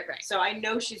 Right. So I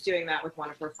know she's doing that with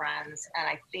one of her friends, and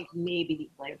I think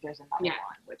maybe like there's another one.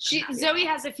 Which Zoe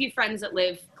has a few friends that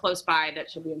live close by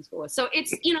that she'll be in school with. So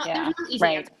it's, there's no easy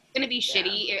right. answer. It's going to be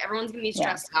shitty. Everyone's going to be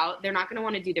stressed out. They're not going to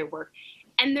want to do their work.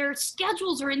 And their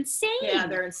schedules are insane. Yeah,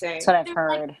 they're insane. That's what I've They're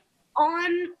heard.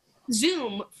 on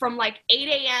Zoom from like 8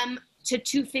 a.m. to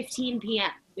 2:15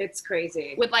 p.m. It's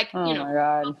crazy. With like, oh my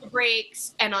God.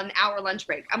 breaks and an hour lunch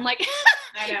break. I'm like,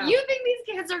 I know. you think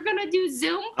these kids are gonna do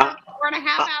Zoom for 4.5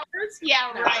 hours?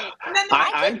 Yeah, right. And then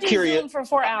I'm curious. Zoom for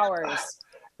 4 hours.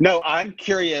 No, I'm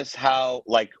curious how,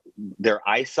 like, their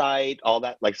eyesight, all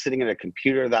that, like sitting at a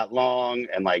computer that long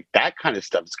and like that kind of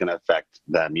stuff is going to affect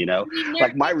them, you know? I mean,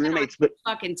 like my roommates, but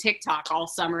fucking TikTok all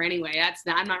summer anyway.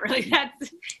 I'm not really right,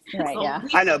 yeah.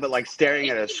 I know, but like staring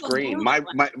at a screen,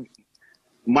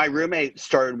 my roommate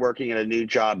started working at a new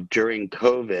job during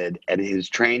COVID and his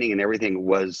training and everything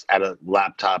was at a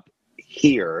laptop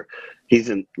here. He's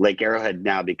in Lake Arrowhead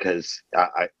now because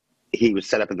he was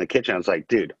set up in the kitchen. I was like,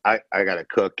 dude, I got to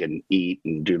cook and eat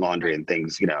and do laundry and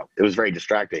things, you know, it was very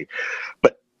distracting.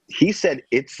 But he said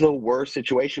it's the worst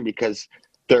situation because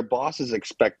their bosses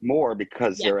expect more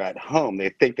because they're at home. They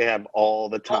think they have all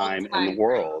the time in the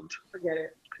world. Forget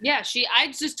it. Yeah,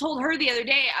 I just told her the other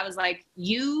day, I was like,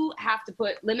 you have to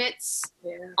put limits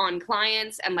on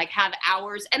clients and like have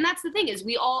hours. And that's the thing is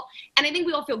and I think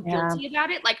we all feel guilty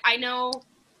about it. Like I know,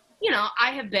 you know, I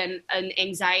have been an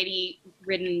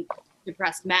anxiety-ridden,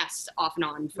 depressed mess off and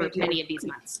on for many of these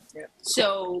months. Yeah.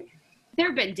 So there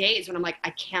have been days when I'm like, I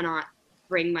cannot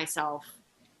bring myself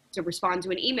to respond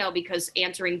to an email because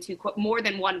answering to more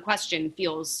than one question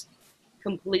feels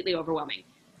completely overwhelming.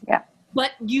 Yeah.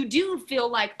 But you do feel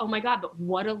like, oh my God, but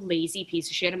what a lazy piece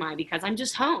of shit am I because I'm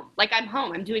just home. Like I'm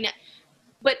home, I'm doing it.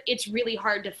 But it's really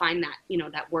hard to find that, you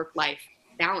know, that work-life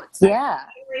balance. Yeah.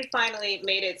 We finally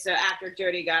made it so after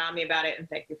Jody got on me about it, and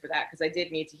thank you for that because I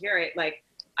did need to hear it. Like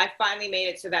I finally made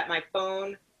it so that my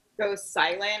phone goes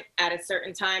silent at a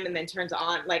certain time and then turns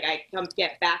on. Like I come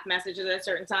get back messages at a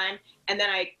certain time, and then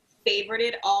I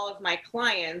favorited all of my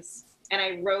clients, and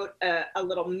I wrote a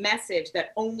little message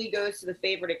that only goes to the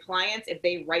favorited clients if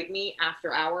they write me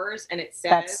after hours, and it says,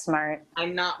 "That's smart.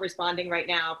 I'm not responding right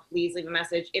now. Please leave a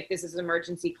message. If this is an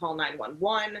emergency, call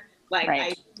 911." Like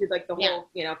I did like the whole,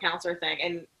 you know, counselor thing,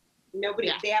 and nobody,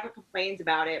 they haven't complained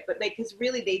about it, but like, cause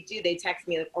really they text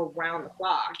me like around the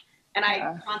clock. And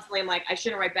I constantly am like, I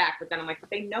shouldn't write back, but then I'm like, but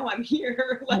they know I'm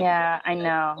here. Like, yeah, I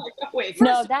know. Like, oh, wait,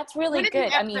 no, that's really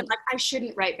good. I mean, like, I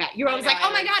shouldn't write back. You're always like,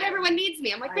 oh my God, everyone needs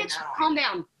me. I'm like, bitch, calm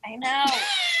down. I know.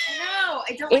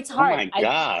 I don't. It's hard. Oh my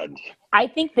God. I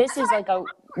think this is like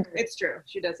It's true.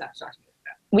 She does have to talk to me.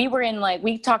 We were in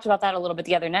we talked about that a little bit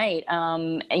the other night.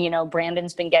 And, you know,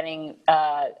 Brandon's been getting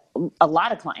a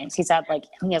lot of clients. He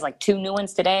has like 2 new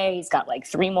ones today. He's got like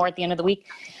 3 more at the end of the week.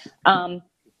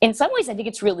 In some ways, I think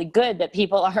it's really good that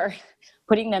people are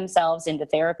putting themselves into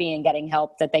therapy and getting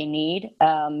help that they need.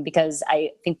 Because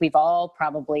I think we've all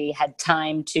probably had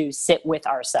time to sit with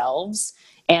ourselves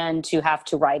and to have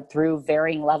to ride through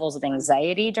varying levels of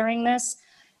anxiety during this.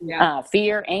 Yeah.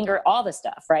 Fear, anger, all the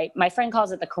stuff, right? My friend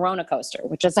calls it the Corona coaster,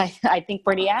 which is, I think,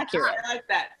 pretty accurate. I like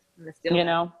that. You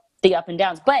know, the up and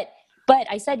downs. But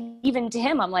I said even to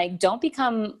him, I'm like, don't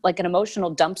become like an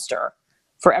emotional dumpster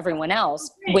for everyone else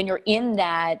when you're in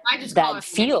that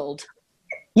field.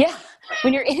 Yeah,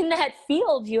 when you're in that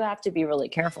field, you have to be really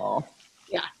careful.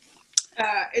 Yeah,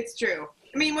 it's true.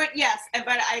 I mean, but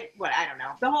I don't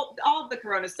know. All of the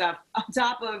Corona stuff on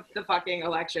top of the fucking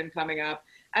election coming up.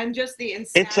 And just the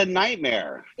insanity. It's a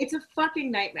nightmare. It's a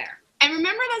fucking nightmare. And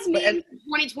remember those memes in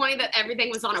 2020 that everything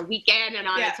was on a weekend and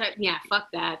on a time? Yeah, fuck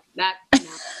that.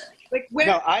 Like,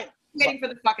 waiting for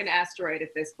the fucking asteroid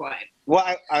at this point.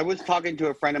 Well, I was talking to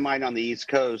a friend of mine on the East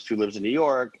Coast who lives in New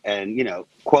York, and, you know,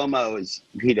 Cuomo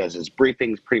he does his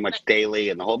briefings pretty much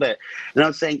daily and the whole bit. And I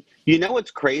was saying, you know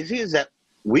what's crazy is that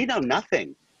we know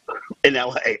nothing in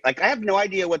LA. Like, I have no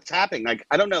idea what's happening. Like,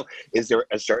 I don't know, is there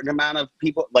a certain amount of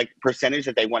people, like percentage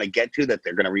that they want to get to, that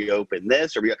they're going to reopen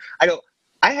this or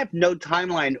I have no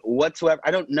timeline whatsoever.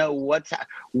 I don't know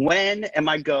when am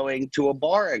I going to a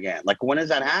bar again? Like, when is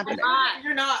that happening?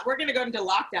 You're not. We're going to go into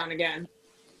lockdown again.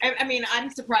 I mean,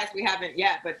 I'm surprised we haven't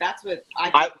yet, but that's what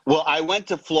I went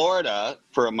to Florida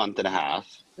for a month and a half.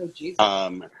 Oh, Jesus.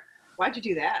 Why'd you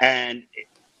do that? And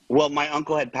well, my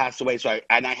uncle had passed away, so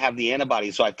I have the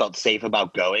antibodies, so I felt safe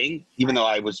about going, even though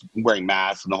I was wearing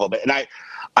masks and the whole bit. And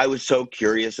I was so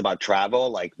curious about travel,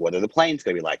 like, what are the planes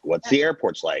going to be like? What's the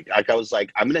airports like? Like, I was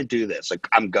like, I'm going to do this. Like,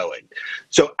 I'm going.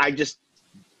 So I just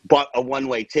bought a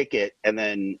one-way ticket and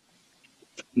then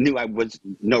knew I was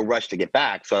no rush to get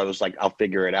back. So I was like, I'll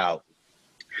figure it out.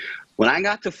 When I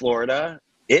got to Florida,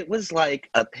 it was like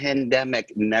a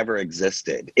pandemic never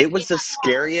existed. It was the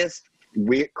scariest,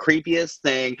 creepiest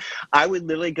thing. I would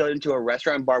literally go into a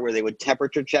restaurant bar where they would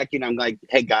temperature check you, and I'm like,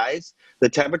 hey guys, the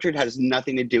temperature has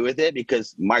nothing to do with it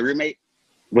because my roommate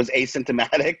was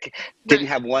asymptomatic, didn't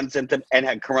have one symptom, and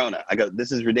had Corona. I go,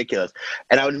 this is ridiculous.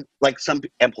 And I was like, some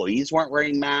employees weren't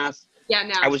wearing masks. Yeah,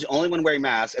 no. I was the only one wearing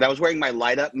masks, and I was wearing my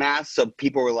light up mask, so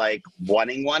people were like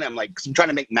wanting one. I'm like, 'cause I'm trying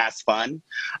to make masks fun.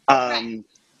 I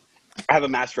have a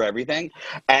mask for everything.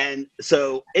 And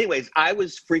so anyways, I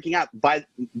was freaking out. By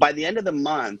the end of the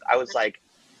month, I was like,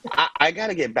 I got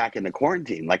to get back into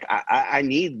quarantine. Like, I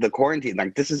need the quarantine.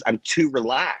 Like, I'm too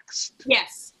relaxed.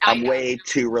 Yes. I'm way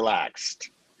too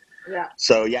relaxed. Yeah.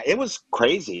 So, yeah, it was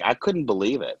crazy. I couldn't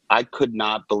believe it. I could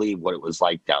not believe what it was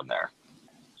like down there.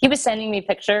 He was sending me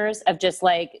pictures of just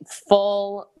like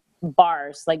full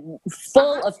bars, like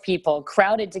full of people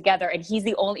crowded together. And he's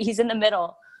in the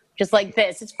middle, just like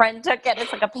this. His friend took it.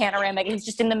 It's like a panoramic. And he's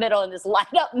just in the middle in this light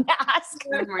up mask.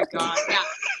 Oh my God. Yeah.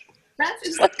 That's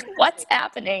just like, what's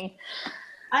happening?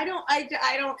 I can't.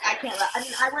 I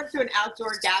mean, I went to an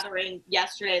outdoor gathering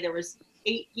yesterday. There was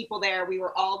 8 people there. We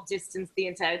were all distanced the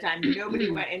entire time.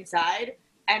 Nobody went inside.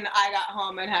 And I got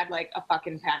home and had like a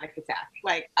fucking panic attack.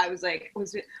 Like I was like,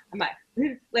 I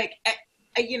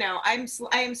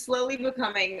am slowly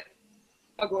becoming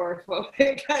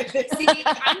agoraphobic. See,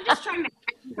 I'm just trying to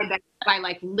my best by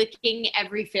like licking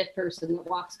every 5th person that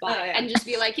walks by and just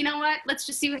be like, you know what? Let's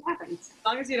just see what happens. As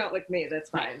long as you don't lick me, that's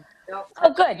fine.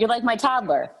 Oh, good. You're like my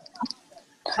toddler.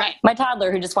 Right. My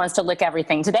toddler who just wants to lick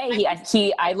everything. Today,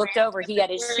 I looked over. He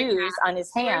had his shoes on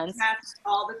his hands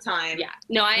all the time. Yeah.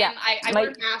 No, I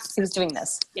wear masks. He was doing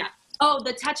this. Yeah. Oh,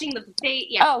 the touching the face.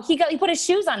 Yeah. Oh, he put his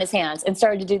shoes on his hands and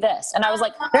started to do this, and I was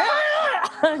like,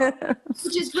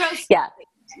 which is gross. Yeah.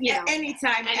 You know,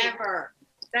 anytime, ever.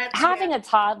 That's having a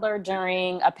toddler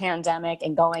during a pandemic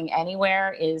and going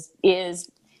anywhere is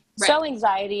so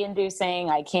anxiety inducing.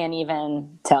 I can't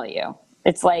even tell you.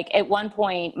 It's like at one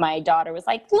point my daughter was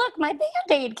like, look, my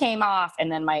Band-Aid came off.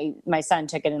 And then my son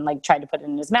took it and like tried to put it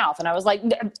in his mouth. And I was like,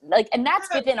 and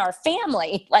that's within our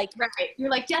family. Like, right. You're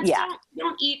like, don't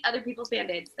eat other people's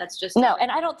Band-Aids. That's just. No. And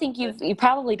I don't think you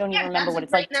probably don't even remember what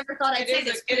it's like. I never thought I'd say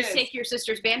this. Please take your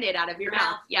sister's Band-Aid out of your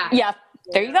mouth. Yeah. Yeah.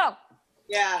 There you go.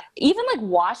 Yeah. Even like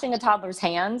washing a toddler's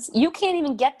hands, you can't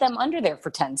even get them under there for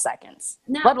 10 seconds,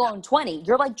 let alone 20.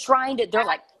 You're like they're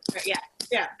like,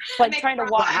 yeah. Like trying to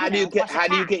wash. How do you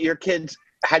get your kids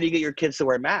to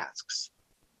wear masks?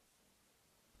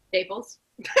 Staples.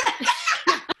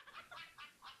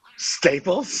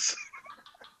 Staples?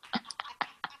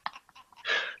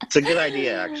 It's a good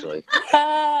idea, actually.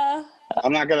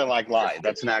 I'm not gonna lie.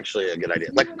 That's actually a good idea.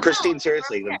 Like Christine,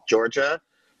 seriously, Georgia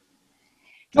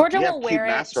will wear it.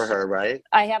 Masks for her, right?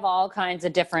 I have all kinds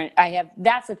of different.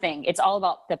 That's the thing. It's all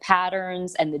about the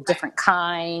patterns and the different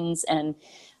kinds, and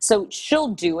so she'll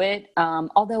do it.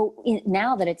 Although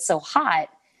now that it's so hot,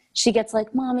 she gets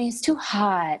like, "Mommy, it's too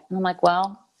hot." And I'm like,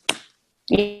 "Well,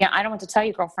 yeah, I don't want to tell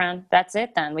you, girlfriend. That's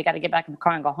it. Then we got to get back in the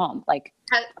car and go home." Like.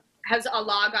 Has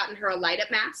Allah gotten her a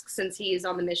light-up mask since he's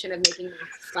on the mission of making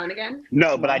masks fun again?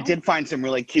 No, but I did find some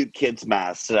really cute kids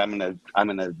masks that I'm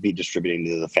gonna be distributing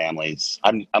to the families.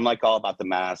 I'm like all about the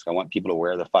mask. I want people to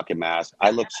wear the fucking mask. I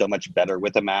look so much better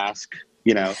with a mask.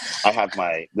 You know, I have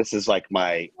this is like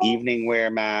my evening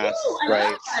wear mask,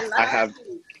 right?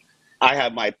 I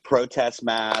have my protest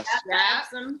mask.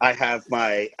 I have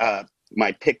my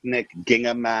my picnic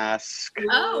gingham mask.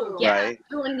 Oh, yeah. Right?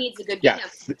 Everyone needs a good gingham.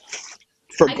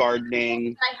 For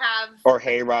gardening or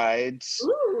hay rides.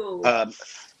 Ooh.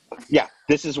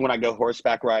 This is when I go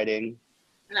horseback riding.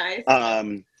 Nice.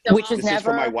 Which is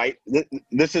for my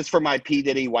this is for my P.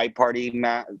 Diddy white party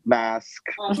mask.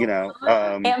 You know,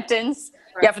 Hamptons.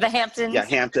 Yeah, for the Hamptons. Yeah,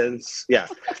 Hamptons. Yeah.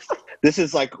 This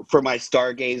is like for my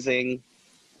stargazing.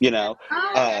 You know,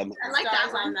 I like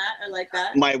that one. I like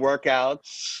that. My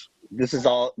workouts. This is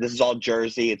all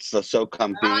Jersey. It's so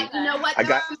comfy. You know what?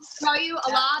 I tell you,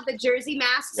 Allah, the Jersey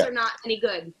masks are not any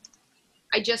good.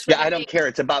 I don't care.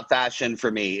 It's about fashion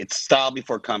for me. It's style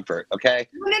before comfort. Okay.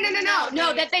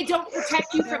 No. That they don't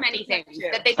protect you from anything.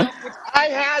 That they don't.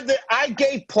 I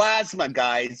gave plasma,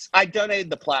 guys. I donated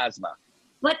the plasma.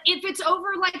 But if it's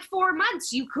over like 4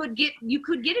 months, you could get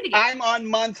it again. I'm on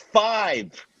month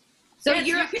 5. So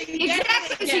you could get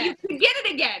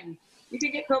it again. You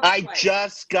could get COVID I twice.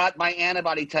 just got my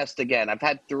antibody test again. I've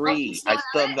had 3. I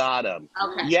still got them.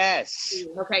 Okay. Yes.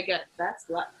 Okay, good. That's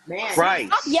what, man. Christ.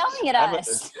 Stop yelling at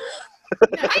us.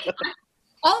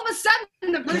 All of a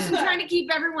sudden, the person trying to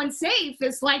keep everyone safe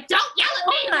is like, "Don't yell at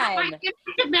me! I might get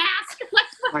the mask."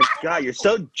 My God, you're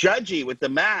so judgy with the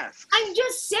mask. I'm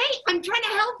just saying. I'm trying to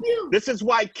help you. This is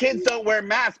why kids don't wear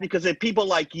masks, because of people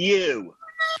like you.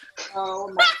 Oh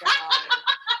my God.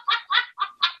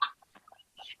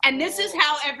 And this is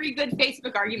how every good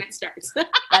Facebook argument starts.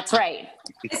 That's right.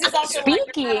 This is also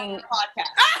Speaking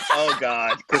podcast. Oh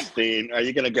God, Christine, are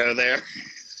you gonna go there?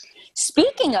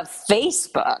 Speaking of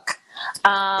Facebook,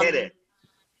 Hit it.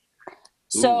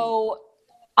 So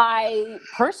I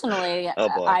personally,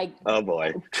 oh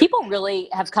boy, people really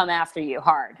have come after you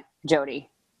hard, Jody.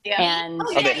 Yeah. And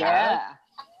they have?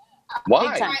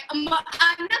 Why? I'm not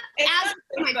as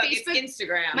my Facebook,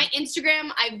 Instagram. My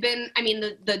Instagram,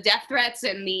 the death threats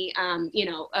and the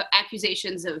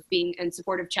accusations of being in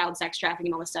support of child sex trafficking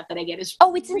and all the stuff that I get is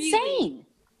it's insane.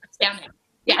 Astounding.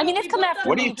 Yeah, I mean, it's come after.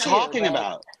 What are you talking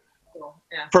about?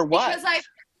 Yeah. For what?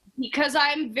 Because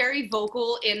I'm very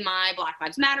vocal in my Black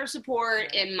Lives Matter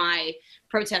support, in my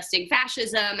protesting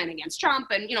fascism and against Trump,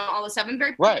 and all this stuff. I'm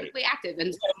very politically active,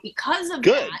 and so because of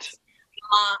that,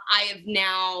 I have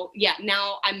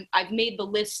I've made the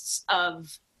lists of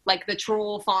like the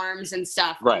troll farms and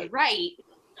stuff on the right.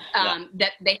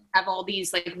 That they have all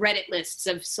these like Reddit lists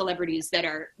of celebrities that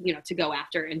are to go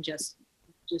after and just.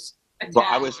 Well,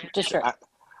 I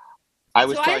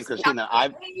was telling Christina, I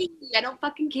don't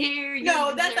fucking care.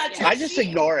 No, that's not true. I just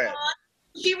ignore it.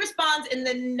 She responds in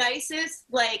the nicest,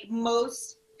 like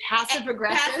most passive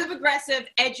aggressive,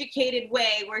 educated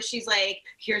way, where she's like,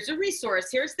 "Here's a resource.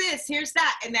 Here's this. Here's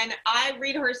that." And then I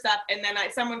read her stuff, and then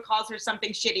someone calls her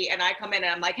something shitty, and I come in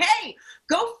and I'm like, "Hey,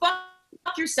 go fuck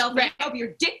yourself! And I hope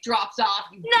your dick drops off."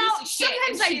 You piece of shit.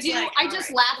 Sometimes I do. Like, I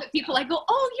just laugh at people. I go,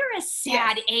 "Oh, you're a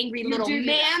sad, angry little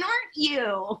man, aren't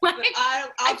you?"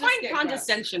 I find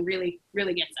condescension really,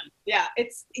 really gets them. Yeah,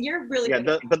 you're really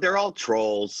good. But they're all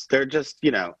trolls. They're just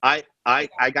I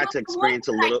got to experience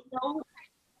a little.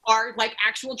 Are like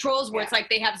actual trolls where it's like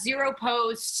they have 0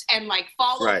 posts and like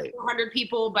follow 400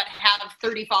 people but have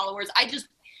 30 followers. I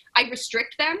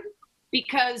restrict them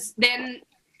because then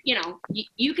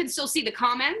you can still see the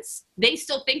comments. They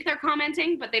still think they're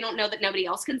commenting, but they don't know that nobody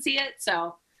else can see it.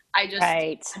 So I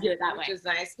just do it that way. Which is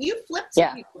nice. You flip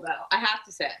some people though, I have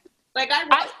to say. Like I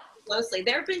watch closely.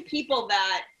 There have been people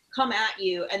that come at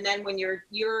you, and then when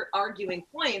you're arguing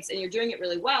points and you're doing it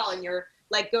really well, and you're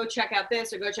like, go check out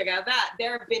this or go check out that.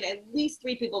 There have been at least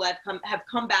 3 people that have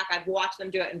come back. I've watched them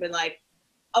do it and been like,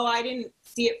 oh, I didn't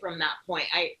see it from that point.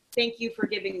 I thank you for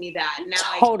giving me that.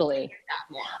 Now totally. I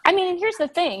that more. I mean, here's the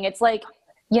thing. It's like,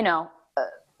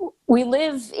 we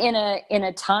live in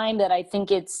a time that I think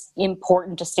it's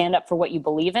important to stand up for what you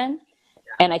believe in.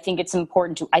 And I think it's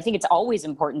always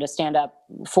important to stand up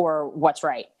for what's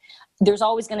right. There's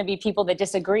always going to be people that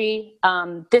disagree.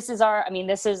 This is our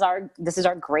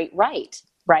great right,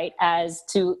 as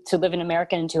to live in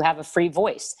America and to have a free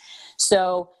voice.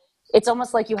 So it's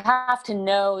almost like you have to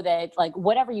know that like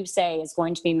whatever you say is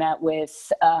going to be met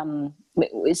with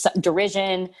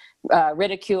derision,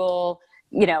 ridicule,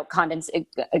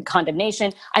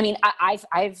 condemnation. I mean,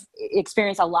 I've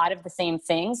experienced a lot of the same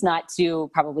things, not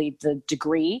to probably the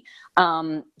degree,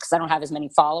 because I don't have as many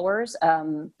followers.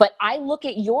 But I look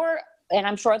at and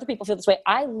I'm sure other people feel this way.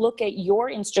 I look at your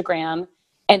Instagram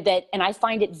and I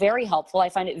find it very helpful. I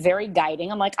find it very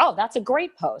guiding. I'm like, oh, that's a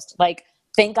great post. Like,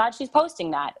 thank God she's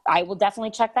posting that. I will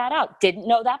definitely check that out. Didn't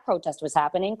know that protest was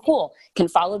happening. Cool. Can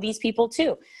follow these people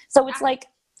too. So it's like,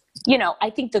 I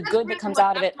think the good that comes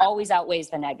out of it always outweighs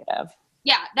the negative.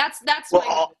 Yeah, that's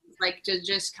like to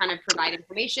just kind of provide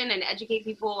information and educate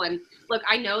people. And look,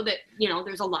 I know that,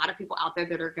 there's a lot of people out there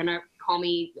that are going to call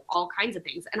me all kinds of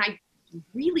things. And I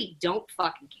really don't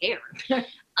fucking care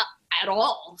at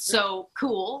all. So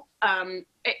cool. I've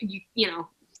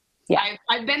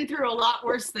been through a lot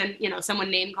worse than,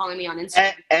 someone name calling me on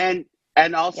Instagram.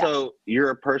 And also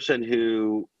you're a person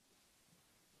who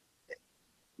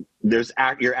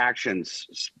your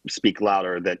actions speak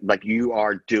louder, that like you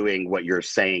are doing what you're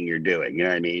saying you're doing. You know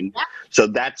what I mean? Yeah. So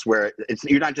that's where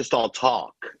you're not just all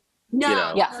talk.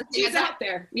 No, she's out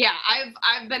there. Yeah,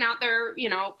 I've been out there,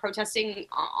 protesting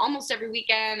almost every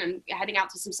weekend and heading out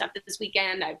to some stuff this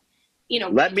weekend.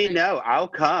 Let me know. I'll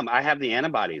come. I have the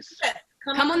antibodies.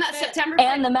 Come on that September 5th.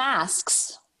 And the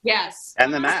masks. Yes.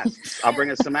 And the masks. I'll bring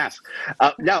us some masks.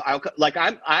 No,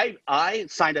 I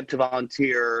signed up to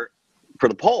volunteer for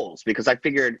the polls because I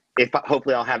figured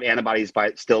hopefully I'll have antibodies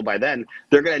by then.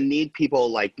 They're going to need people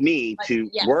like me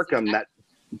to work them.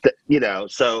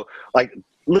 So like.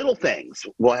 Little things.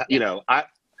 Well, I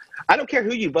don't care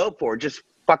who you vote for, just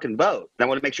fucking vote. I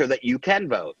want to make sure that you can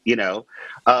vote,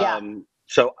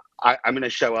 So I'm going to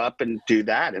show up and do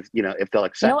that if they'll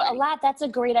accept me. That's a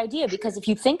great idea, because if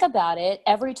you think about it,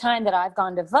 every time that I've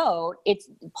gone to vote,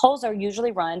 polls are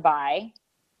usually run by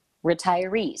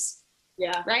retirees.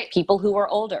 Yeah. Right. People who are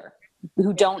older,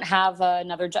 who don't have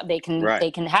another job. They can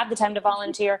have the time to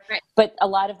volunteer, but a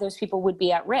lot of those people would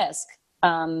be at risk.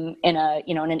 In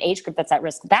an age group that's at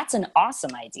risk. That's an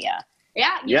awesome idea.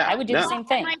 Yeah. I would do the same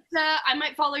thing. I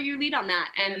might follow your lead on that,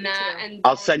 and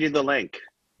I'll send you the link.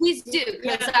 Please do,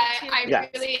 because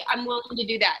I'm willing to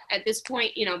do that. At this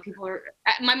point, people are.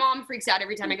 My mom freaks out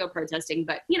every time I go protesting,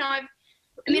 but I've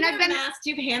been masked.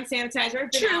 You have hand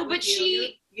sanitizer. True, but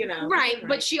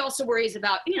but she also worries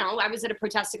about. I was at a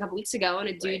protest a couple weeks ago, and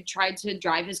a dude tried to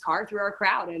drive his car through our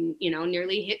crowd, and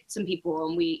nearly hit some people,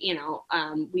 and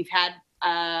we've had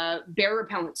bear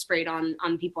repellent sprayed on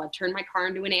people. I've turned my car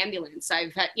into an ambulance.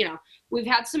 I've had, we've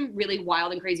had some really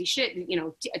wild and crazy shit,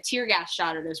 a tear gas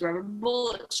shot at us, rubber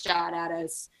bullet shot at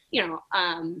us,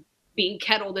 being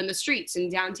kettled in the streets in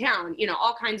downtown,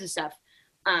 all kinds of stuff.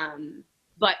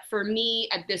 But for me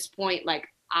at this point, like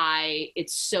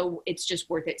it's just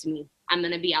worth it to me. I'm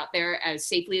going to be out there as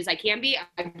safely as I can be.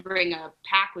 I bring a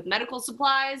pack with medical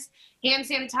supplies, hand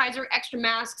sanitizer, extra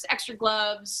masks, extra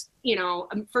gloves,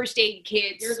 first aid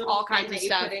kits, all kinds of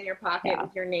stuff. You put in your pocket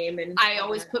with your name, and I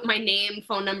always put my name,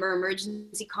 phone number,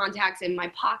 emergency contacts in my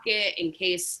pocket in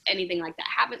case anything like that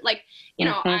happened. Like,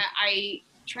 I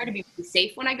try to be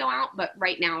safe when I go out, but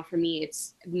right now for me,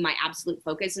 it's my absolute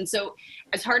focus. And so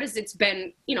as hard as it's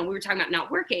been, we were talking about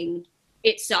not working,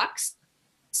 it sucks.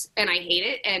 And I hate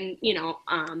it. And,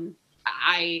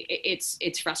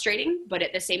 it's frustrating, but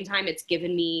at the same time, it's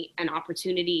given me an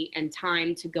opportunity and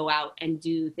time to go out and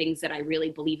do things that I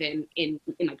really believe in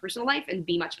my personal life and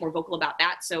be much more vocal about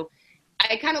that. So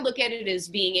I kind of look at it as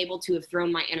being able to have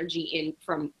thrown my energy in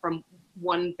from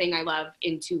one thing I love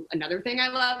into another thing I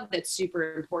love. That's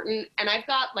super important. And I've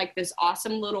got like this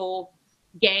awesome little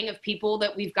gang of people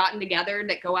that we've gotten together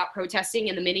that go out protesting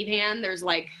in the minivan. There's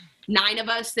like 9 of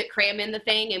us that cram in the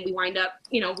thing, and we wind up,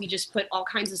 we just put all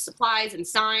kinds of supplies and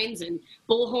signs and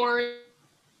bullhorns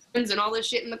and all this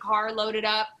shit in the car loaded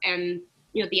up. And,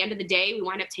 at the end of the day, we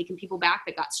wind up taking people back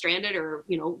that got stranded or,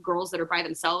 girls that are by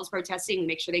themselves protesting and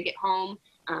make sure they get home.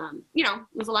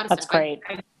 There's a lot of That's stuff. Great.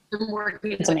 I've been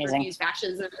working with refuse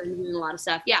fascism and doing a lot of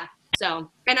stuff. Yeah.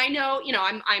 So, and I know,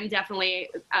 I'm definitely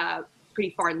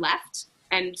pretty far left.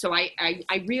 And so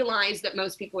I realize that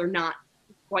most people are not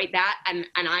quite that, and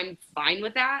I'm fine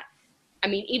with that. I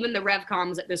mean, even the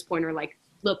RevComs at this point are like,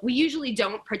 look, we usually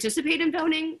don't participate in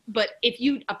voting, but if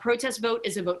a protest vote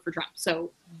is a vote for Trump, so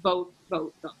vote,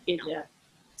 Yeah.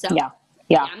 So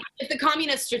yeah. If the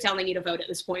communists are telling you to vote at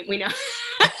this point, we know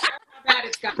how bad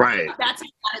it's gotten. Right. That's how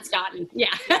bad it's gotten.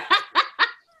 Yeah.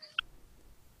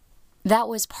 That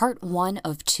was part 1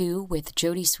 of 2 with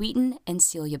Jodie Sweetin and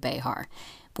Celia Behar.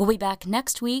 We'll be back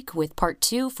next week with part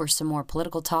 2 for some more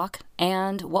political talk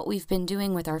and what we've been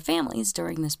doing with our families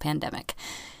during this pandemic.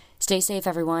 Stay safe,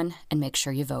 everyone, and make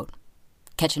sure you vote.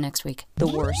 Catch you next week. The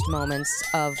worst moments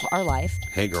of our life.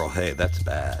 Hey, girl, hey, that's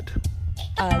bad.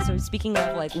 So speaking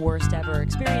of like worst ever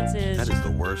experiences. That is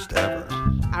the worst ever.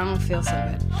 I don't feel so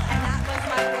good. And that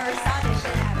was my worst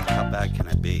audition ever. How bad can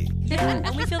it be?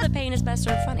 And we feel that pain is best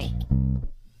served funny.